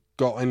Jason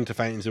got into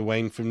Fountains of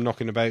Wayne from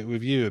knocking about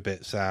with you a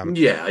bit, Sam.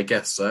 Yeah, I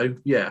guess so.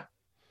 Yeah.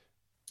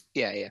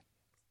 Yeah.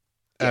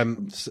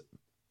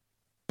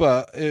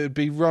 But it would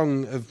be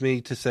wrong of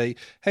me to say,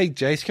 "Hey,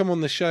 Jace, come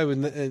on the show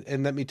and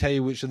let me tell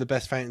you which are the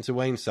best Fountains of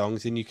Wayne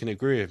songs, and you can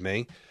agree with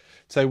me."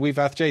 So we've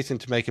asked Jason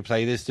to make a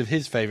playlist of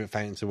his favourite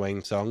Fountains of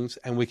Wayne songs,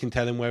 and we can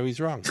tell him where he's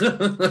wrong.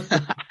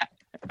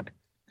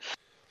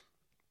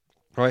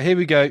 Right, here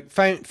we go.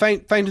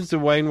 Fountains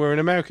of Wayne were an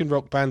American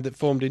rock band that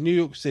formed in New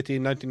York City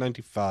in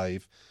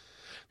 1995.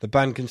 The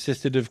band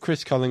consisted of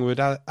Chris Collingwood,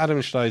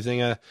 Adam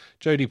Schlesinger,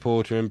 Jodie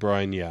Porter, and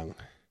Brian Young.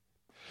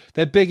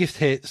 Their biggest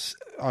hits,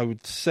 I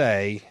would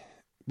say,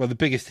 well, the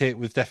biggest hit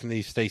was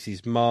definitely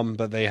Stacey's Mom,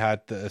 but they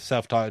had a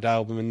self-titled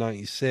album in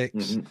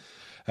 96.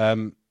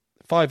 5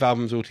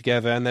 albums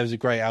altogether, and there was a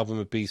great album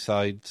of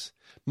B-sides.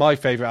 My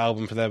favourite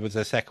album for them was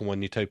their second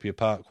one, Utopia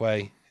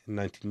Parkway, in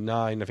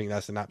 99. I think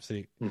that's an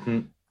absolute...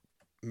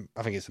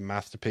 I think it's a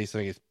masterpiece. I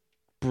think it's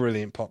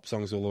brilliant pop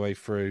songs all the way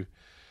through.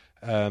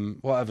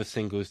 What other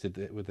singles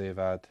would they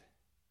have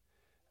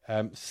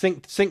had?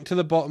 Sink to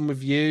the Bottom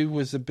with You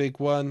was a big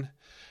one,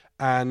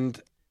 and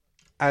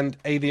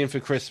Alien for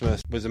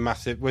Christmas was a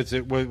massive was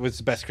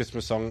the best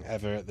Christmas song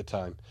ever at the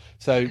time.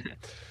 So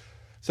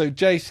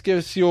Jace, give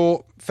us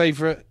your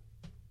favourite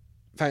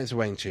Fountains of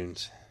Wayne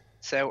tunes.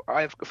 So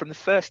from the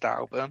first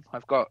album,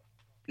 I've got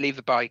Leave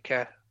the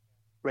Biker,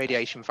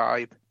 Radiation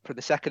Vibe. For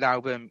the second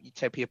album,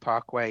 Utopia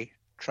Parkway,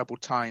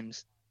 Troubled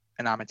Times,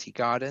 and Amity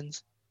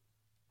Gardens.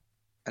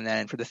 And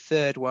then for the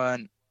third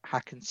one,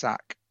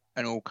 Hackensack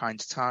and All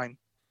Kinds of Time.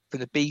 For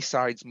the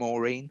B-sides,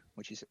 Maureen,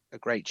 which is a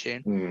great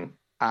tune.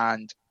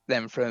 And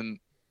then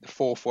from the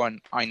fourth one,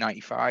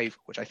 I-95,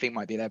 which I think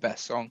might be their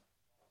best song.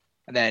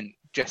 And then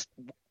just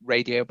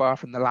Radio Bar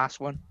from the last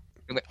one.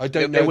 I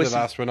don't know the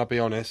last one, I'll be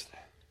honest.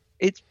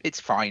 It's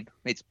fine.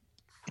 It's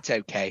It's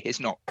okay.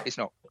 It's not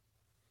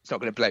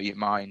going to blow your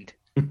mind.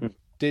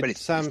 Did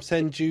Sam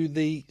send you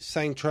the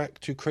soundtrack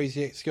to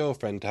Crazy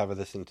Ex-Girlfriend to have a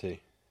listen to?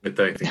 I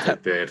don't think I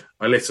did.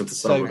 I listened to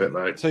some of it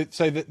though.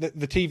 So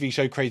the TV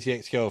show Crazy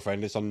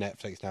Ex-Girlfriend is on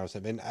Netflix now or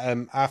something.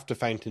 After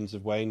Fountains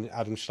of Wayne,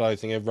 Adam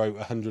Schlesinger wrote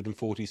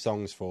 140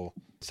 songs for.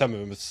 Some of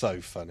them are so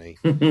funny.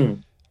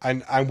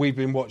 And we've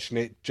been watching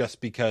it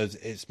just because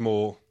it's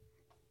more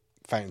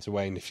Fountains of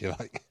Wayne, if you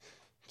like.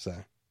 So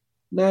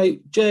now,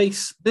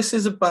 Jace, this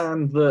is a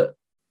band that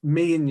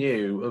me and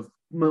you have,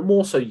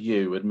 more so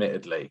you,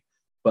 admittedly,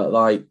 but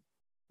like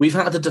we've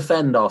had to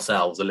defend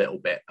ourselves a little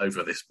bit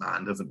over this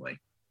band, haven't we?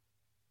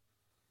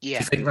 Yeah.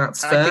 Do you think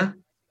that's fair?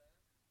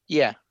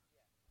 Yeah,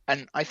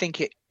 and I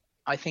think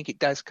it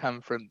does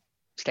come from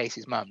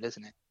Stacey's mum,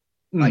 doesn't it?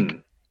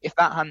 Like if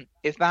that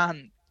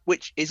hadn't,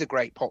 which is a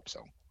great pop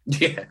song.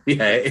 Yeah,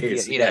 it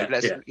is.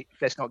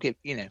 Let's not give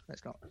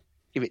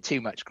it too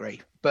much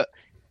grief. But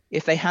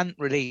if they hadn't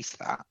released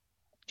that,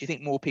 do you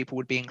think more people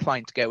would be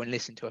inclined to go and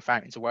listen to a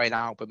Fountains of Wayne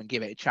album and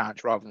give it a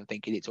chance rather than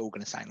thinking it's all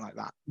going to sound like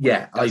that?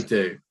 Yeah, I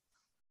do.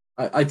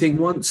 I think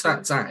once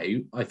that's out,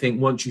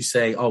 once you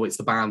say, oh, it's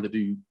the band that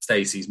do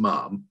Stacey's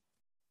mum,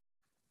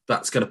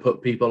 that's going to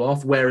put people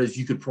off. Whereas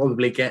you could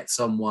probably get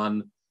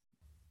someone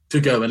to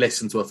go and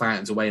listen to a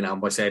Fountains of Wayne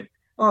album by saying,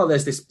 oh,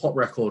 there's this pop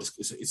record.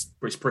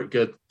 It's pretty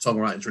good.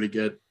 Songwriting's really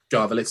good.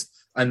 Go have a listen.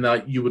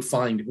 And you would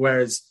find,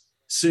 whereas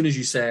as soon as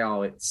you say,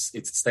 oh, it's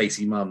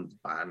Stacey mum's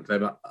band, they're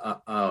like,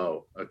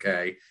 oh,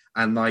 okay.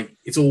 And like,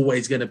 it's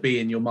always going to be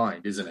in your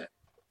mind, isn't it?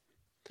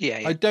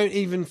 Yeah. I don't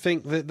even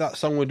think that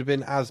song would have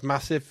been as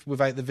massive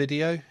without the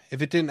video.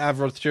 If it didn't have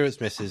Rod Stewart's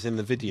misses in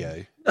the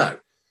video. No.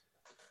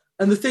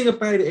 And the thing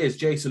about it is,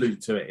 Jace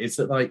alluded to it, is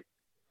that like,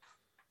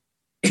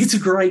 it's a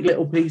great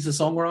little piece of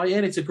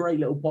songwriting. It's a great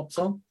little pop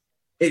song.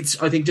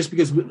 I think just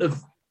because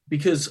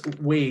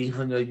we, I'm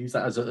going to use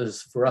that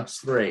as for us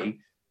three,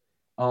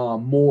 are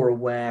more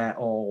aware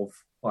of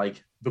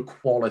like the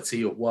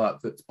quality of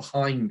work that's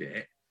behind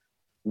it,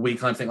 we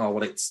kind of think, oh,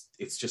 well,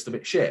 it's just a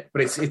bit shit.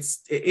 But it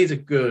is a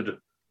good,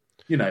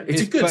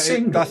 it's a good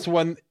single. That's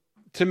one,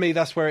 to me,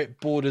 that's where it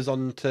borders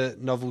on to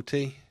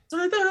novelty.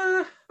 I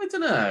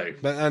don't know.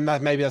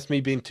 And maybe that's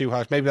me being too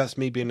harsh. Maybe that's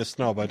me being a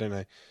snob. I don't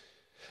know.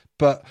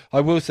 But I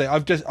will say,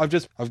 I've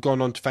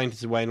gone on to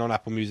Fountains of Wayne on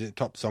Apple Music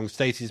top songs.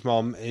 Stacey's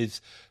Mom is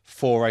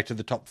 4 out of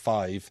the top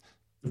 5.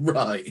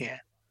 Right. Yeah.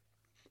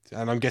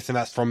 And I'm guessing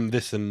that's from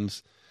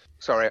listens.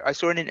 Sorry, I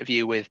saw an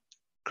interview with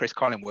Chris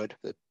Collingwood,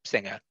 the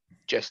singer,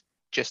 just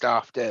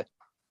after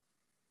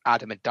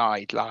Adam had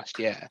died last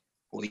year,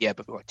 or the year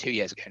before, 2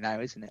 years ago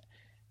now, isn't it?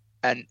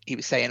 And he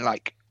was saying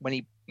like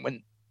when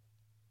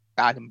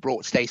Adam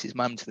brought Stacey's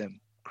mum to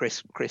them,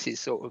 Chris's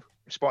sort of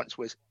response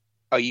was,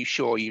 are you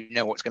sure you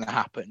know what's going to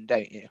happen,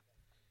 don't you?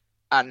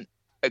 And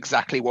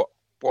exactly what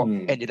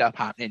ended up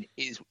happening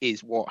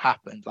is what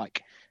happened.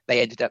 Like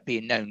they ended up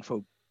being known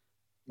for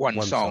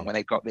one song when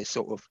they got these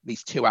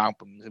 2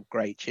 albums of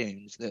great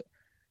tunes that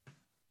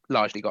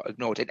largely got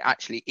ignored. And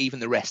actually,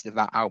 even the rest of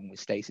that album with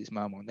Stacey's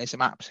mum on, there's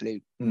some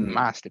absolute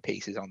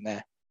masterpieces on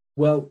there.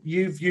 Well,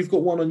 you've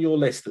got one on your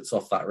list that's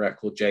off that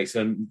record,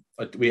 Jason.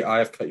 I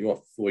have cut you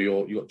off for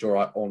you got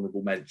your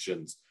honourable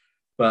mentions,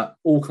 but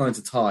All Kinds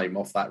of Time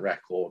off that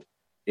record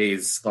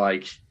is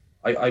like,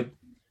 I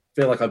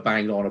feel like I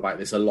banged on about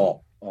this a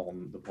lot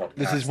on the podcast.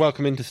 This is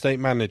Welcome Into State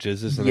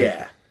Managers, isn't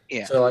it?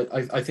 Yeah. So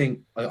I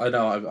think I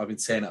know I've been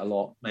saying it a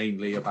lot,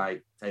 mainly about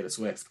Taylor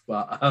Swift,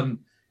 but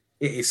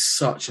it is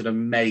such an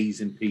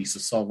amazing piece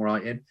of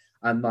songwriting,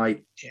 and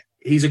like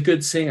he's a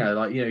good singer.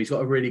 Like he's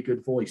got a really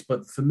good voice.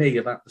 But for me,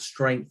 about the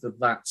strength of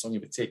that song in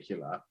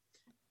particular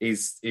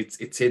is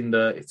it's in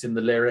the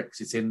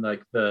lyrics, it's in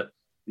like the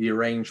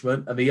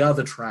arrangement, and the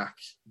other track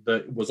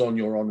that was on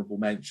your honourable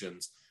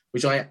mentions,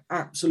 which I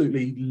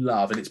absolutely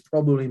love, and it's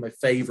probably my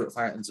favourite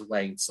Fountains of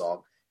Wayne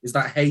song, is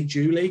that Hey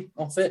Julie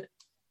off it,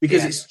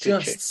 because it's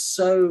just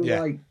so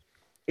like,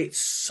 it's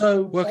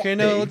so working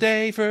poppy. All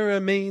day for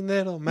a mean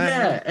little man.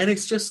 Yeah, and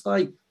it's just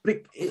like, but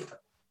it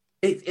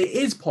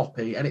is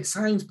poppy and it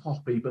sounds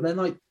poppy, but then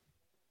like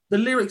the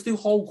lyrics do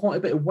hold quite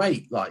a bit of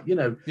weight, like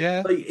like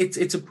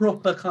it's a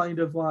proper kind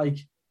of like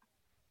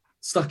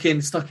stuck in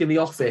the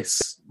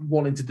office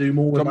wanting to do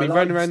more with my life.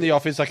 Running around the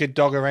office like a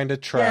dog around a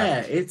trap.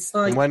 Yeah, it's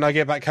like, and when I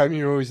get back home,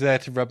 you're always there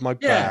to rub my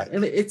back. Yeah,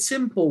 and it's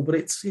simple, but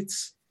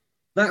it's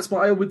that's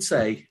what I would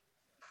say.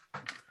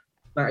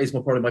 That is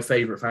probably my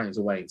favourite Fountains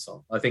of Wayne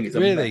song. I think it's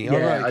really,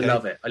 I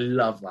love it. I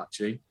love that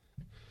tune.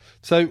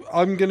 So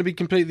I'm going to be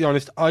completely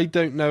honest. I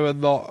don't know a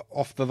lot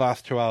off the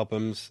last 2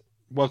 albums.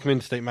 Welcome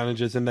Into State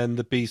Managers, and then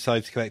the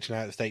B-Sides collection,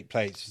 Out of State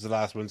Plates, was the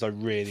last ones I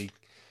really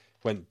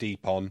went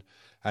deep on.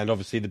 And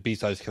obviously the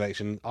B-Sides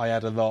collection, I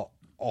had a lot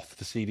off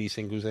the CD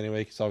singles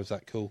anyway, because I was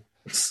that cool.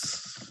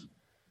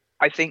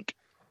 I think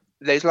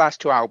those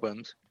last 2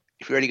 albums,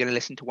 if you're really going to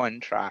listen to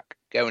one track,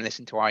 go and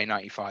listen to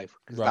I-95,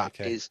 because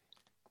is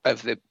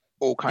of the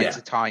All Kinds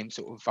of Time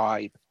sort of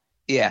vibe.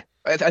 Yeah,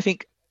 I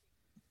think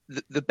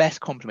the best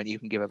compliment you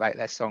can give about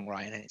their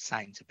songwriting, and it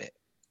sounds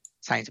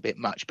a bit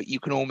much, but you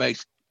can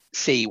almost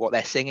see what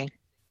they're singing.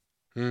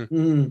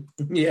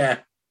 Yeah.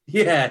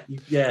 Yeah.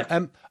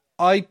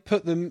 I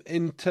put them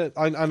into,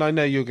 and I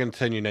know you're going to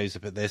turn your nose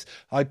up at this.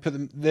 I put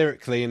them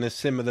lyrically in a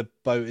similar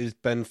boat as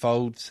Ben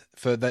Folds,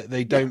 for that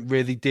they don't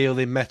really deal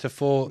in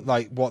metaphor,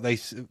 like what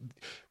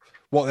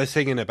they're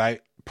singing about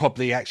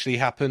probably actually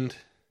happened.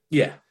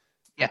 Yeah.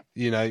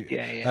 You know.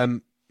 Yeah.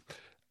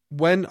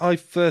 When I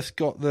first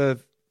got the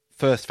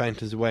first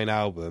Fountains of Wayne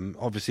album,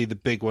 obviously the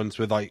big ones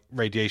were like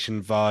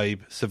Radiation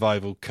Vibe,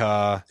 Survival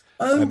Car.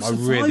 Oh, I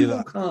really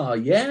Survival Car.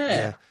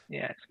 Yeah.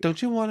 Don't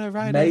you want to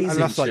ride Amazing And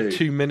that's like tune.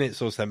 2 minutes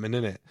or something,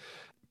 isn't it?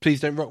 Please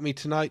Don't Rock Me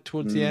Tonight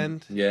towards the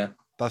end. Yeah.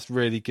 That's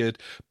really good.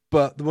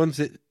 But the ones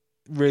that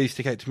really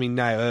stick out to me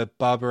now are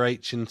Barbara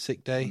H and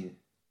Sick Day.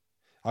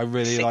 I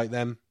really like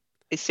them.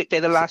 Is Sick Day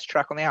the last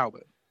track on the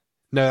album?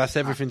 No, that's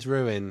Everything's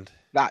Ruined.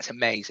 That's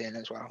amazing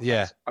as well.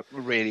 Yeah. I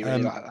really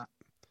like that.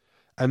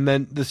 And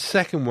then the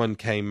second one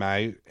came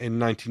out in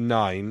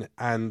 99,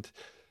 and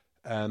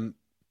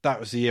that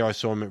was the year I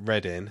saw them at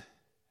Reading,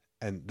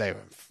 and they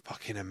were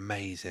fucking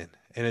amazing.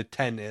 In a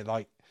tent at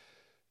like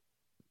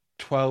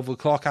 12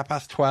 o'clock,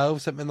 12:30,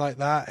 something like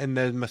that, and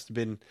there might have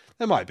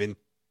been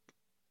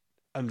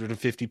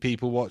 150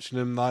 people watching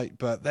them, like,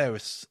 but they were,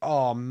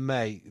 oh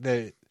mate,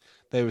 they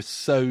were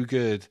so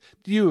good.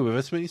 You were with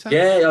us when you sang?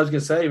 Yeah, I was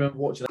going to say, I remember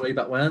watching that way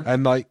back when.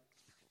 And like,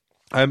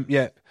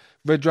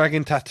 Red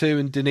Dragon Tattoo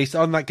and Denise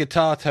on that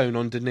guitar tone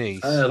on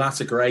Denise. Oh,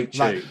 that's a great tune.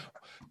 Like,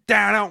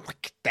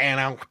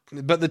 down,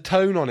 but the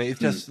tone on it is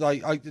just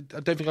like I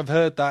don't think I've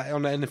heard that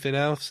on anything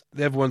else.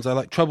 The other ones I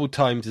like. Troubled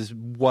Times is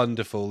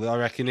wonderful. I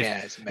reckon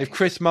if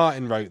Chris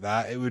Martin wrote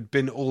that, it would have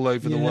been all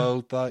over the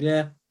world. Like,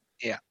 yeah.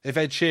 If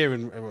Ed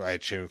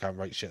Sheeran can't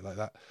write shit like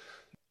that.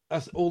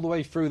 That's all the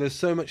way through. There's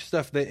so much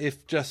stuff that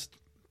if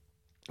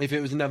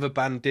it was another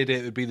band did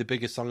it would be the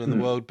biggest song in the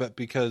world. But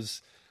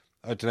because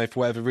I don't know, for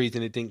whatever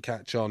reason, it didn't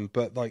catch on.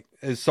 But like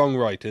as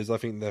songwriters, I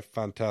think they're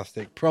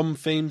fantastic. Prom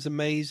Theme's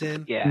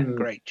amazing. Yeah,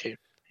 great tune.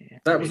 Yeah.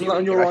 That was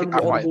on your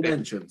honourable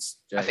mentions,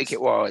 James. I think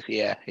it was.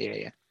 Yeah.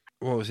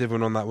 What was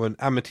everyone on that one?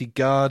 Amity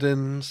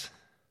Gardens.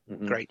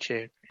 Great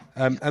tune.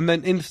 And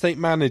then Interstate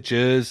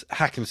Managers,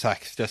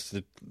 Hackensack is just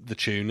the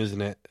tune,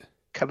 isn't it?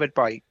 Covered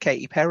by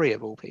Katy Perry,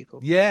 of all people.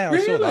 Yeah, I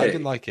saw that. I Really?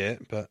 didn't like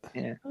it, but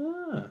Yeah.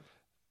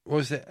 what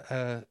was it?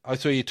 I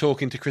saw you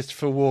talking to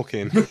Christopher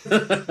Walken.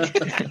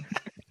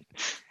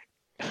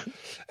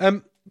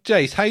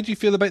 Jace, how do you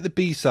feel about the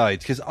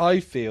B-sides? Because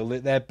I feel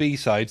that their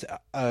B-sides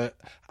are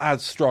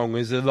as strong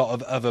as a lot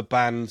of other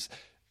bands'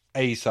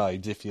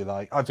 A-sides, if you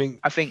like. I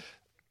think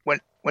when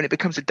it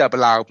becomes a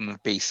double album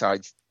of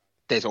B-sides,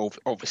 there's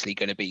obviously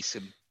going to be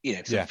some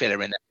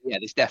filler in there. Yeah,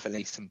 there's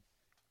definitely some,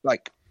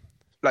 like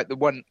the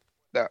one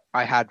that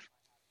I had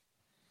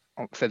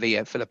for the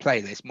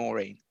playlist,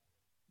 Maureen,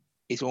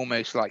 is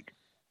almost like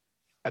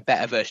a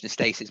better version of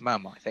Stacey's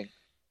Mum. I think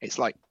it's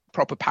like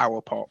proper power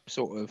pop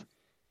sort of,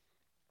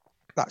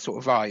 that sort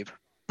of vibe,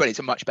 but it's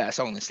a much better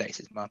song than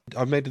Stacey's Mum.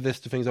 I've made a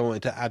list of things I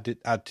wanted to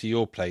add to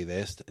your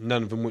playlist.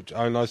 None of them,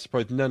 and I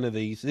suppose none of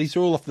these are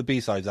all off the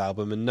B-sides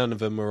album, and none of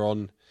them are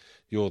on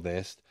your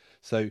list.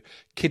 So,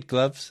 Kid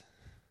Gloves.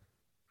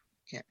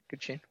 Yeah,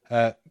 good tune.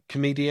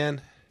 Comedian.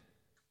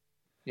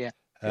 Yeah.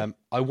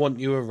 I Want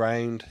You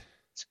Around.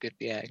 It's good.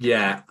 Yeah.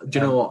 Yeah. Do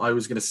you know what I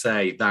was going to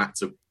say?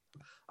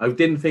 I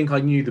didn't think I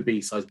knew the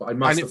B-sides, but I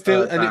must have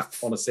heard that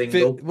on a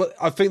single.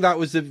 I think that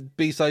was the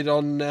B-side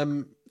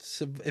on.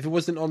 If it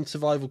wasn't on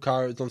Survival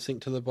Car, it was on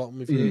Sink to the Bottom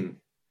with You.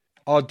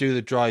 I'll Do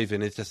the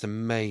Driving. It's just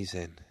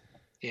amazing.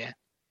 Yeah.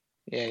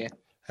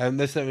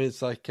 There's something.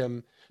 It's like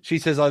she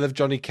says, "I love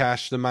Johnny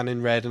Cash, the Man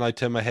in Red," and I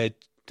turn my head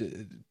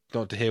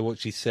not to hear what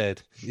she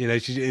said. You know,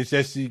 it's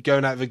just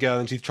going out with a girl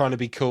and she's trying to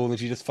be cool and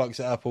she just fucks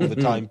it up all the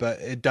time.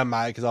 But it doesn't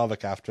matter because I'll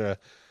look after her.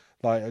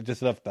 Like, I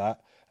just love that.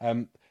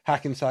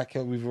 Hackensack,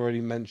 we've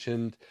already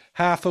mentioned.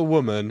 Half a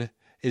Woman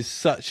is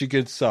such a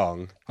good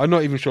song. I'm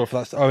not even sure if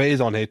that's. Oh, it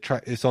is on here.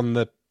 It's on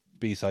the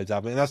B-sides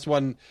album. And that's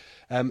one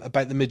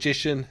about the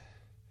magician.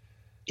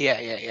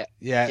 Yeah.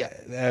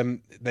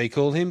 They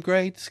call him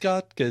Great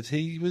Scott because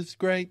he was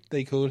great.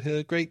 They called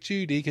her Great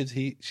Judy because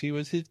she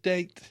was his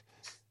date.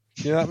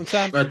 You know that one,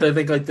 Sam? I don't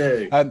think I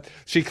do.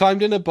 She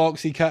climbed in a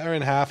box, he cut her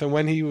in half, and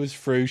when he was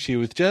through, she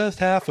was just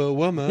half a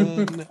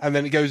woman. And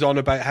then it goes on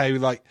about how,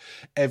 like,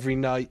 every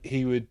night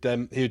he would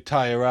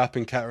tie her up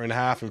and cut her in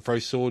half and throw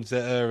swords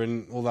at her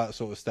and all that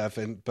sort of stuff.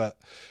 But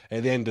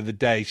at the end of the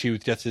day, she was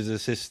just his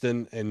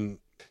assistant, and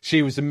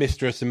she was the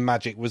mistress and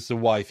Magic was the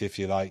wife, if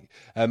you like.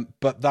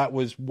 But that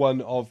was one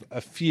of a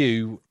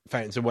few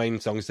Fountains of Wayne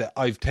songs that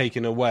I've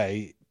taken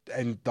away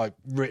and like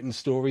written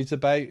stories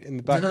about in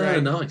the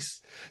background. Oh,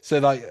 nice. So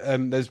like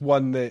there's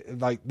one that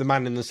like The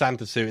Man in the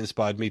Santa Suit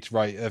inspired me to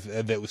write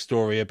a little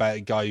story about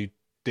a guy who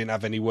didn't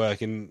have any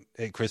work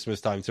at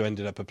Christmas time, so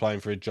ended up applying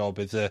for a job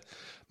as a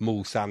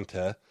mall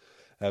Santa,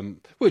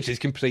 which is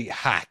complete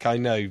hack, I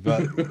know,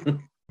 but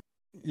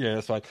yeah,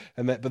 that's fine.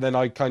 But then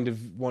I kind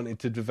of wanted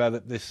to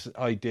develop this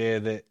idea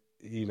that,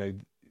 you know,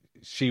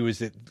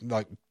 Susan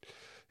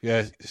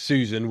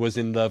was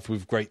in love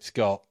with Great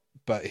Scott,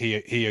 but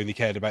he only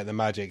cared about the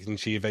magic, and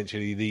she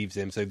eventually leaves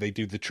him. So they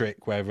do the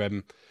trick where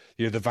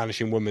the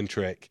vanishing woman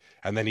trick,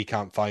 and then he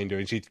can't find her,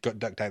 and she's got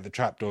ducked out the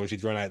trapdoor, and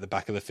she's run out the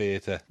back of the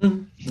theatre.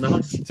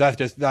 Nice. So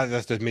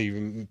that's just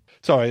me.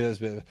 Sorry, that's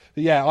a bit.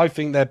 But yeah, I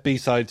think their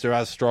B-sides are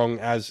as strong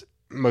as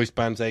most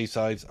bands'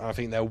 A-sides. I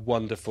think they're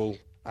wonderful,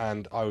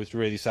 and I was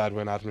really sad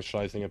when Adam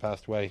Schlesinger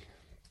passed away,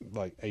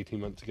 like 18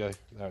 months ago.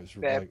 That was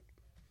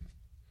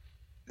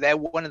They're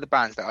one of the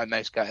bands that I'm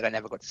most gutted I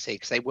never got to see,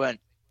 because they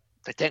weren't.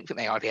 I don't think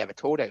they hardly ever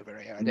toured over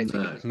here. I don't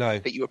think it was. No. I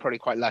think you were probably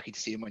quite lucky to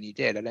see them when you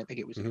did. I don't think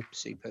it was a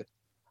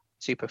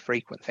super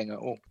frequent thing at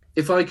all.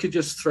 If I could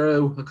just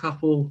throw a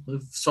couple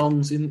of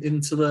songs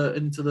into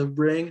the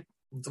ring,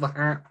 into the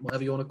hat,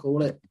 whatever you want to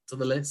call it, to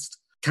the list.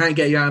 Can't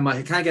get it out of my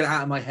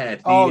head.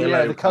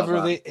 The cover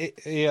of the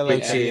ELO,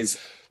 which is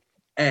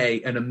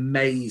an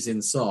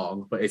amazing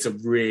song, but it's a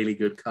really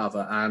good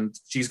cover. And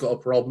She's Got a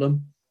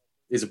Problem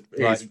is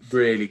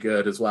really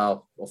good as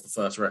well off the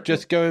first record.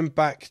 Just going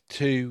back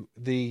to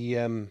the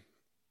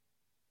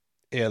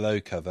ELO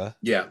cover.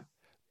 Yeah.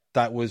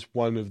 That was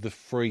one of the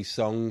 3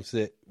 songs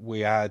that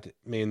me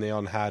and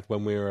Leon had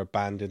when we were a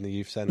band in the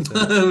youth centre.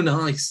 Oh,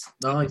 nice.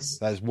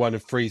 That's one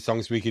of 3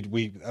 songs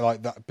we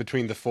like that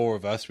between the 4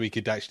 of us, we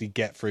could actually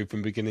get through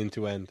from beginning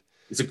to end.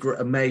 It's a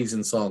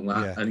amazing song,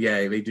 that. Yeah. And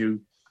they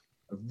do,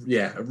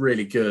 a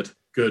really good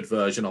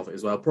version of it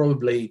as well.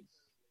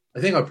 I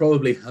think I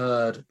probably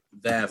heard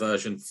their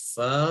version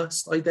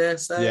first, I dare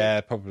say. Yeah,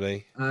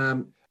 probably.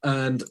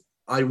 And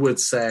I would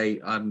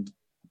say, and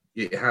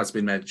it has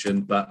been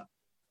mentioned, but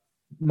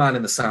Man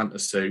in the Santa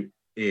Suit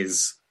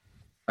is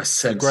a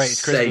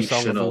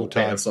sensational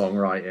bit of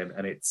songwriting,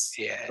 and it's.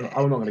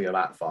 I'm not going to go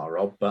that far,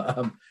 Rob,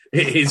 but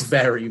it is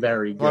very,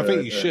 very good. Well, I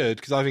think you should,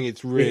 because I think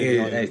it's really.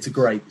 It's a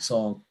great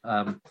song.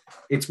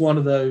 It's one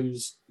of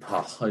those.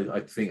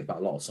 I think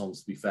about a lot of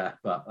songs, to be fair,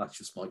 but that's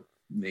just my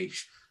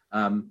niche.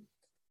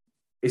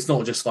 It's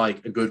not just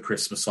like a good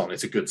Christmas song;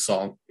 it's a good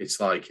song. It's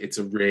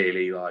a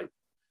really like.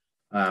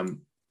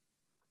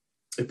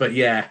 But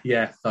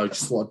I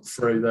just want to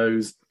throw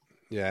those.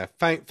 Yeah,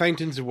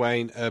 Fountains of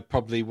Wayne are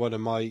probably one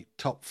of my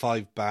top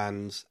 5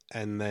 bands,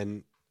 and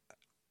then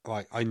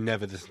I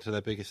never listened to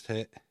their biggest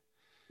hit.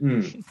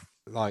 And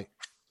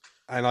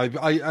I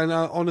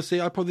honestly,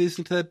 I probably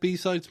listen to their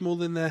B-sides more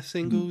than their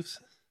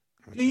singles.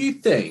 Do you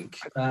think,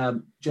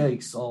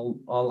 Jace?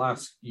 I'll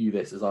ask you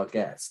this as our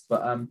guest,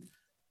 but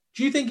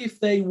do you think if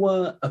they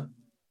were a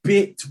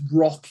bit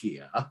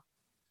rockier,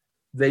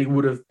 they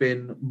would have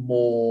been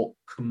more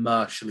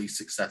commercially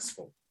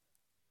successful?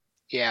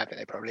 Yeah, I bet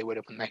they probably would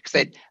have, wouldn't they? Because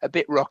they're a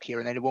bit rockier,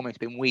 and they'd have almost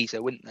been Weezer,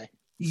 wouldn't they?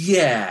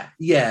 Yeah,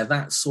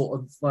 that's sort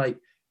of like,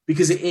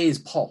 because it is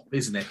pop,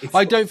 isn't it?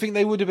 I don't think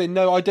they would have been.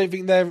 No, I don't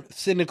think they're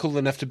cynical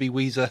enough to be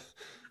Weezer.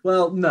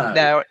 Well,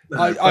 no.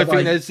 I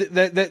think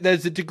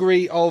there's a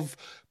degree of,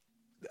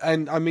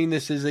 and I mean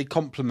this is a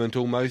compliment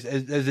almost.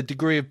 There's a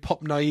degree of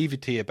pop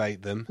naivety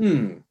about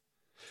them.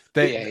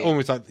 They're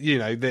almost like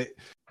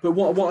But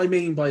what I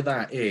mean by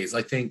that is,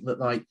 I think that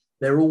like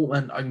they're all,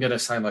 and I'm going to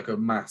sound like a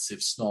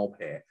massive snob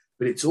here,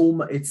 but it's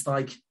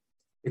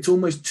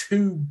almost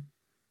too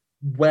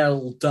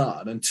well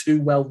done and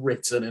too well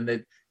written, and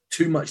there's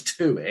too much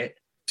to it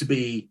to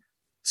be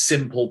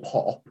simple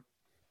pop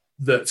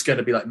that's going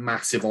to be like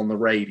massive on the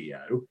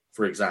radio,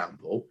 for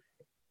example.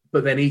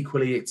 But then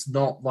equally, it's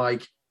not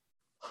like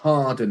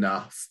hard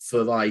enough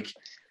for like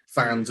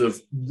fans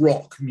of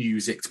rock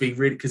music to be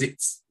really, because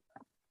it's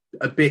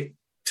a bit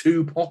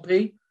too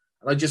poppy.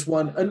 And I just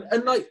want,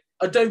 and like,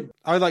 I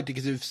liked it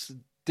because it was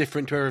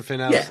different to everything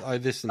else I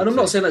listened to. And I'm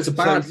not saying that's a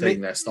bad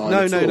thing, their style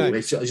at all. No.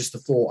 It's just a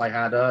thought I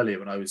had earlier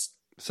when I was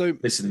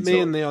listening to it. Me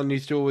and Leon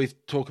used to always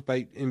talk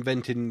about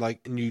inventing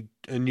like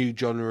a new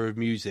genre of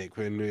music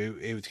when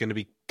it was going to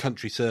be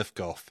country surf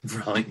goth.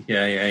 Right,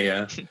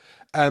 yeah.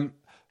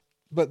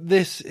 But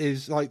this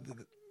is like,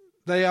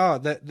 they're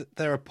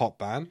a pop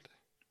band,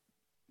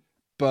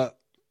 but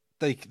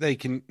they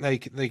can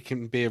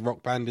be a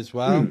rock band as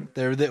well.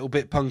 They're a little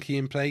bit punky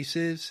in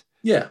places.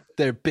 Yeah,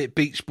 they're a bit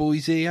Beach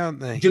Boysy, aren't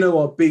they? Do you know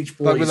what, Beach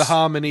Boys? Like with the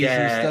harmonies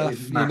and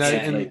stuff,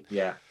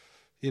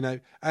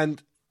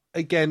 and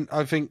again,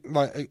 I think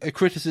like a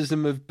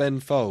criticism of Ben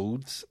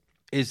Folds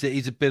is that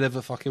he's a bit of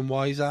a fucking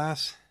wise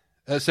ass.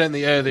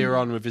 Certainly earlier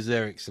on with his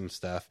lyrics and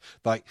stuff,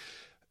 like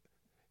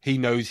he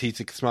knows he's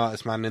the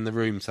smartest man in the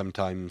room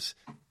sometimes,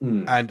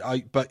 and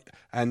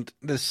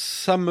there's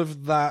some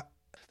of that.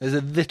 There's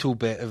a little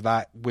bit of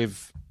that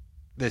with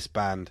this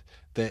band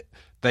that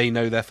they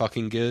know they're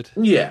fucking good.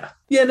 Yeah,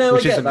 no,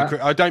 which I get isn't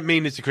that. I don't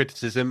mean it's a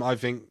criticism. I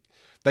think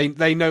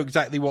they know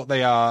exactly what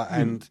they are,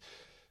 and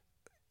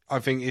I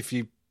think if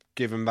you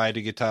give them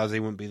louder guitars, they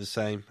wouldn't be the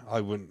same.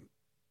 I wouldn't.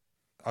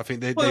 I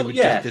think they would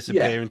just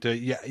disappear into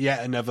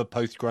yet another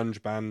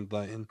post-grunge band.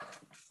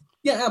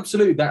 Yeah,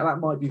 absolutely. That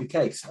might be the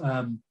case.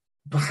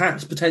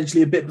 Perhaps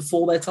potentially a bit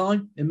before their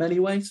time in many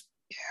ways.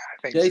 Yeah,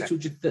 I think Jace, so.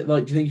 do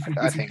you think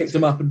if you picked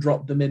them up and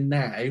dropped them in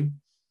now,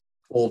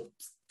 or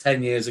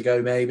 10 years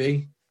ago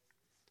maybe?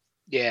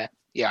 Yeah,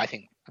 I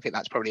think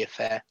that's probably a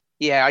fair.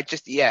 Yeah,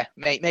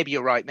 maybe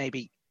you're right.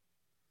 Maybe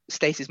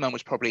Stacey's Mum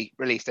was probably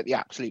released at the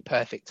absolute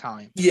perfect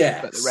time.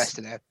 Yeah, but the rest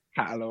of their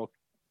catalogue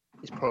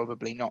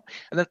probably not.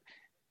 And then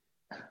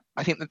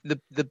I think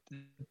the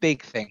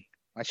big thing,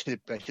 I should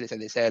have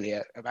said this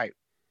earlier about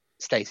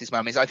Stacey's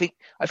Mum, is I think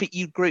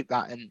you'd group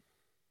that and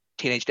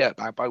Teenage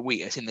Dirtbag by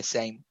Wheatus in the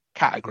same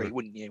category,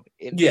 wouldn't you?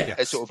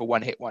 As sort of a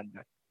one-hit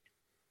wonder.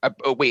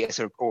 Wheatus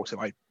are also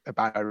a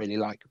band I really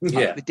like.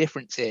 Yeah. The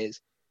difference is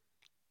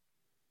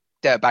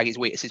Dirtbag is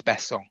Wheatus'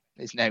 best song.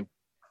 There's no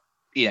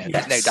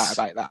doubt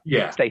about that.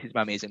 Yeah. Stacey's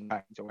Mum isn't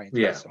Backwards Away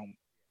the best song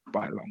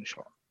by a long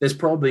shot. There's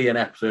probably an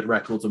episode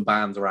Records and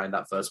Bands around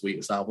that first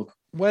Wheatus album.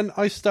 When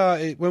we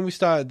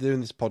started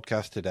doing this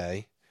podcast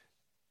today,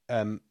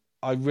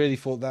 I really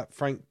thought that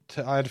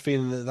I had a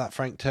feeling that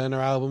Frank Turner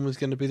album was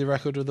going to be the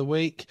record of the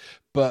week,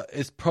 but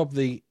it's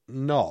probably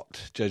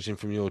not, judging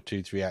from your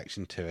dude's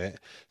reaction to it.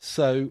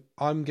 So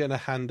I'm going to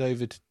hand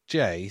over to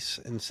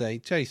Jace and say,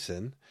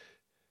 Jason,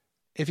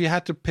 if you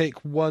had to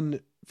pick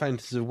one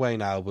Fountains of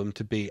Wayne album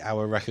to be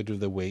our record of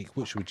the week,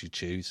 which would you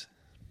choose?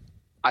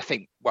 I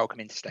think Welcome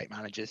Into State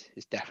Managers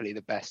is definitely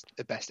the best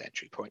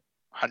entry point.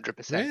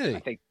 100%. Really? I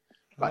think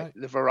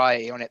the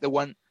variety on it, the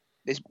one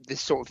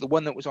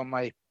that was on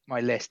my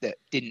list that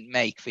didn't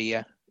make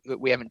that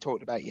we haven't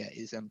talked about yet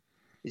is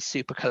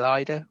Super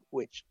Collider,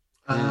 which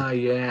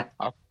Elliot,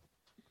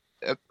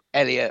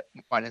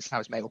 mine and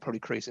Sam's mate will probably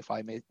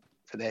crucify me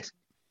for this,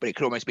 but it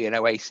could almost be an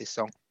Oasis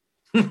song.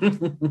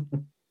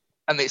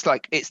 And it's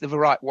the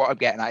variety. What I'm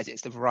getting at is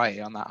it's the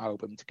variety on that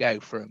album to go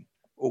from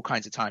All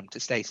Kinds of Time to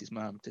Stacey's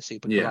Mum to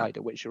Super Collider,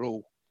 which are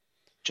all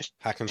just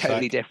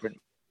totally different.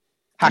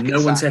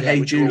 No one said,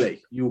 "Hey,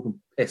 Julie, you all can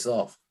piss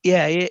off."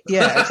 Yeah,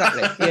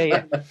 exactly.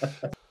 Yeah.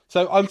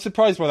 So I'm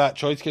surprised by that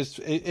choice, because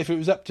if it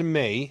was up to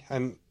me,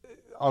 and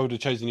I would have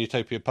chosen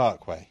Utopia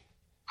Parkway.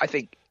 I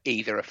think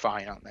either are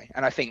fine, aren't they?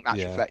 And I think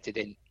that's reflected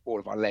in all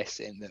of our lists,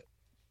 in that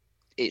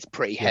it's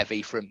pretty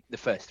heavy from the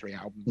first three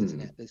albums,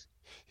 isn't it?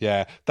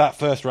 Yeah, that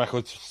first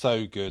record's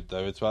so good,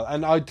 though, as well.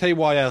 And I'd tell you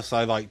why else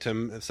I liked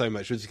them so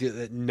much, was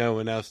that no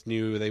one else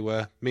knew who they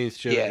were. Me and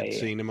Stuart had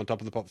seen them on Top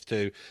of the Pops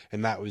too,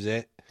 and that was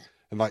it.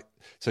 And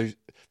so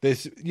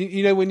there's,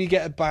 when you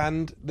get a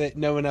band that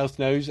no one else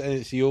knows and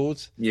it's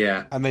yours,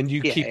 and then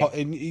you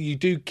you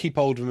do keep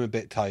hold of them a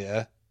bit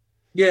tighter.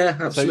 Yeah,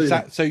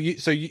 absolutely. So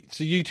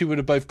you two would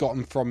have both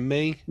gotten from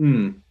me.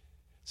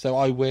 So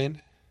I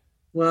win.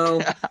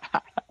 Well,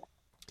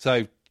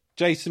 so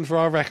Jason, for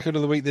our record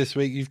of the week this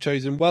week, you've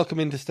chosen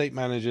 "Welcome Into State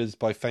Managers"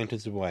 by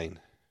Fountains of Wayne.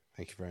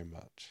 Thank you very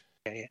much.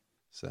 Yeah.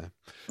 So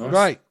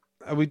right,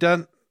 are we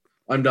done?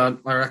 I'm done,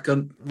 I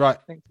reckon. Right.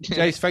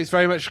 Jace, thanks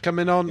very much for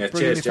coming on. Bringing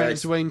cheers, your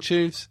Fountains of Wayne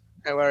tunes.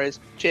 No worries.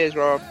 Cheers,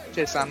 Rob.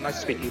 Cheers, Sam. Nice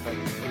to speak to you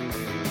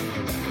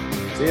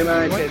both. See you,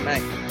 mate. Cheers,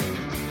 mate.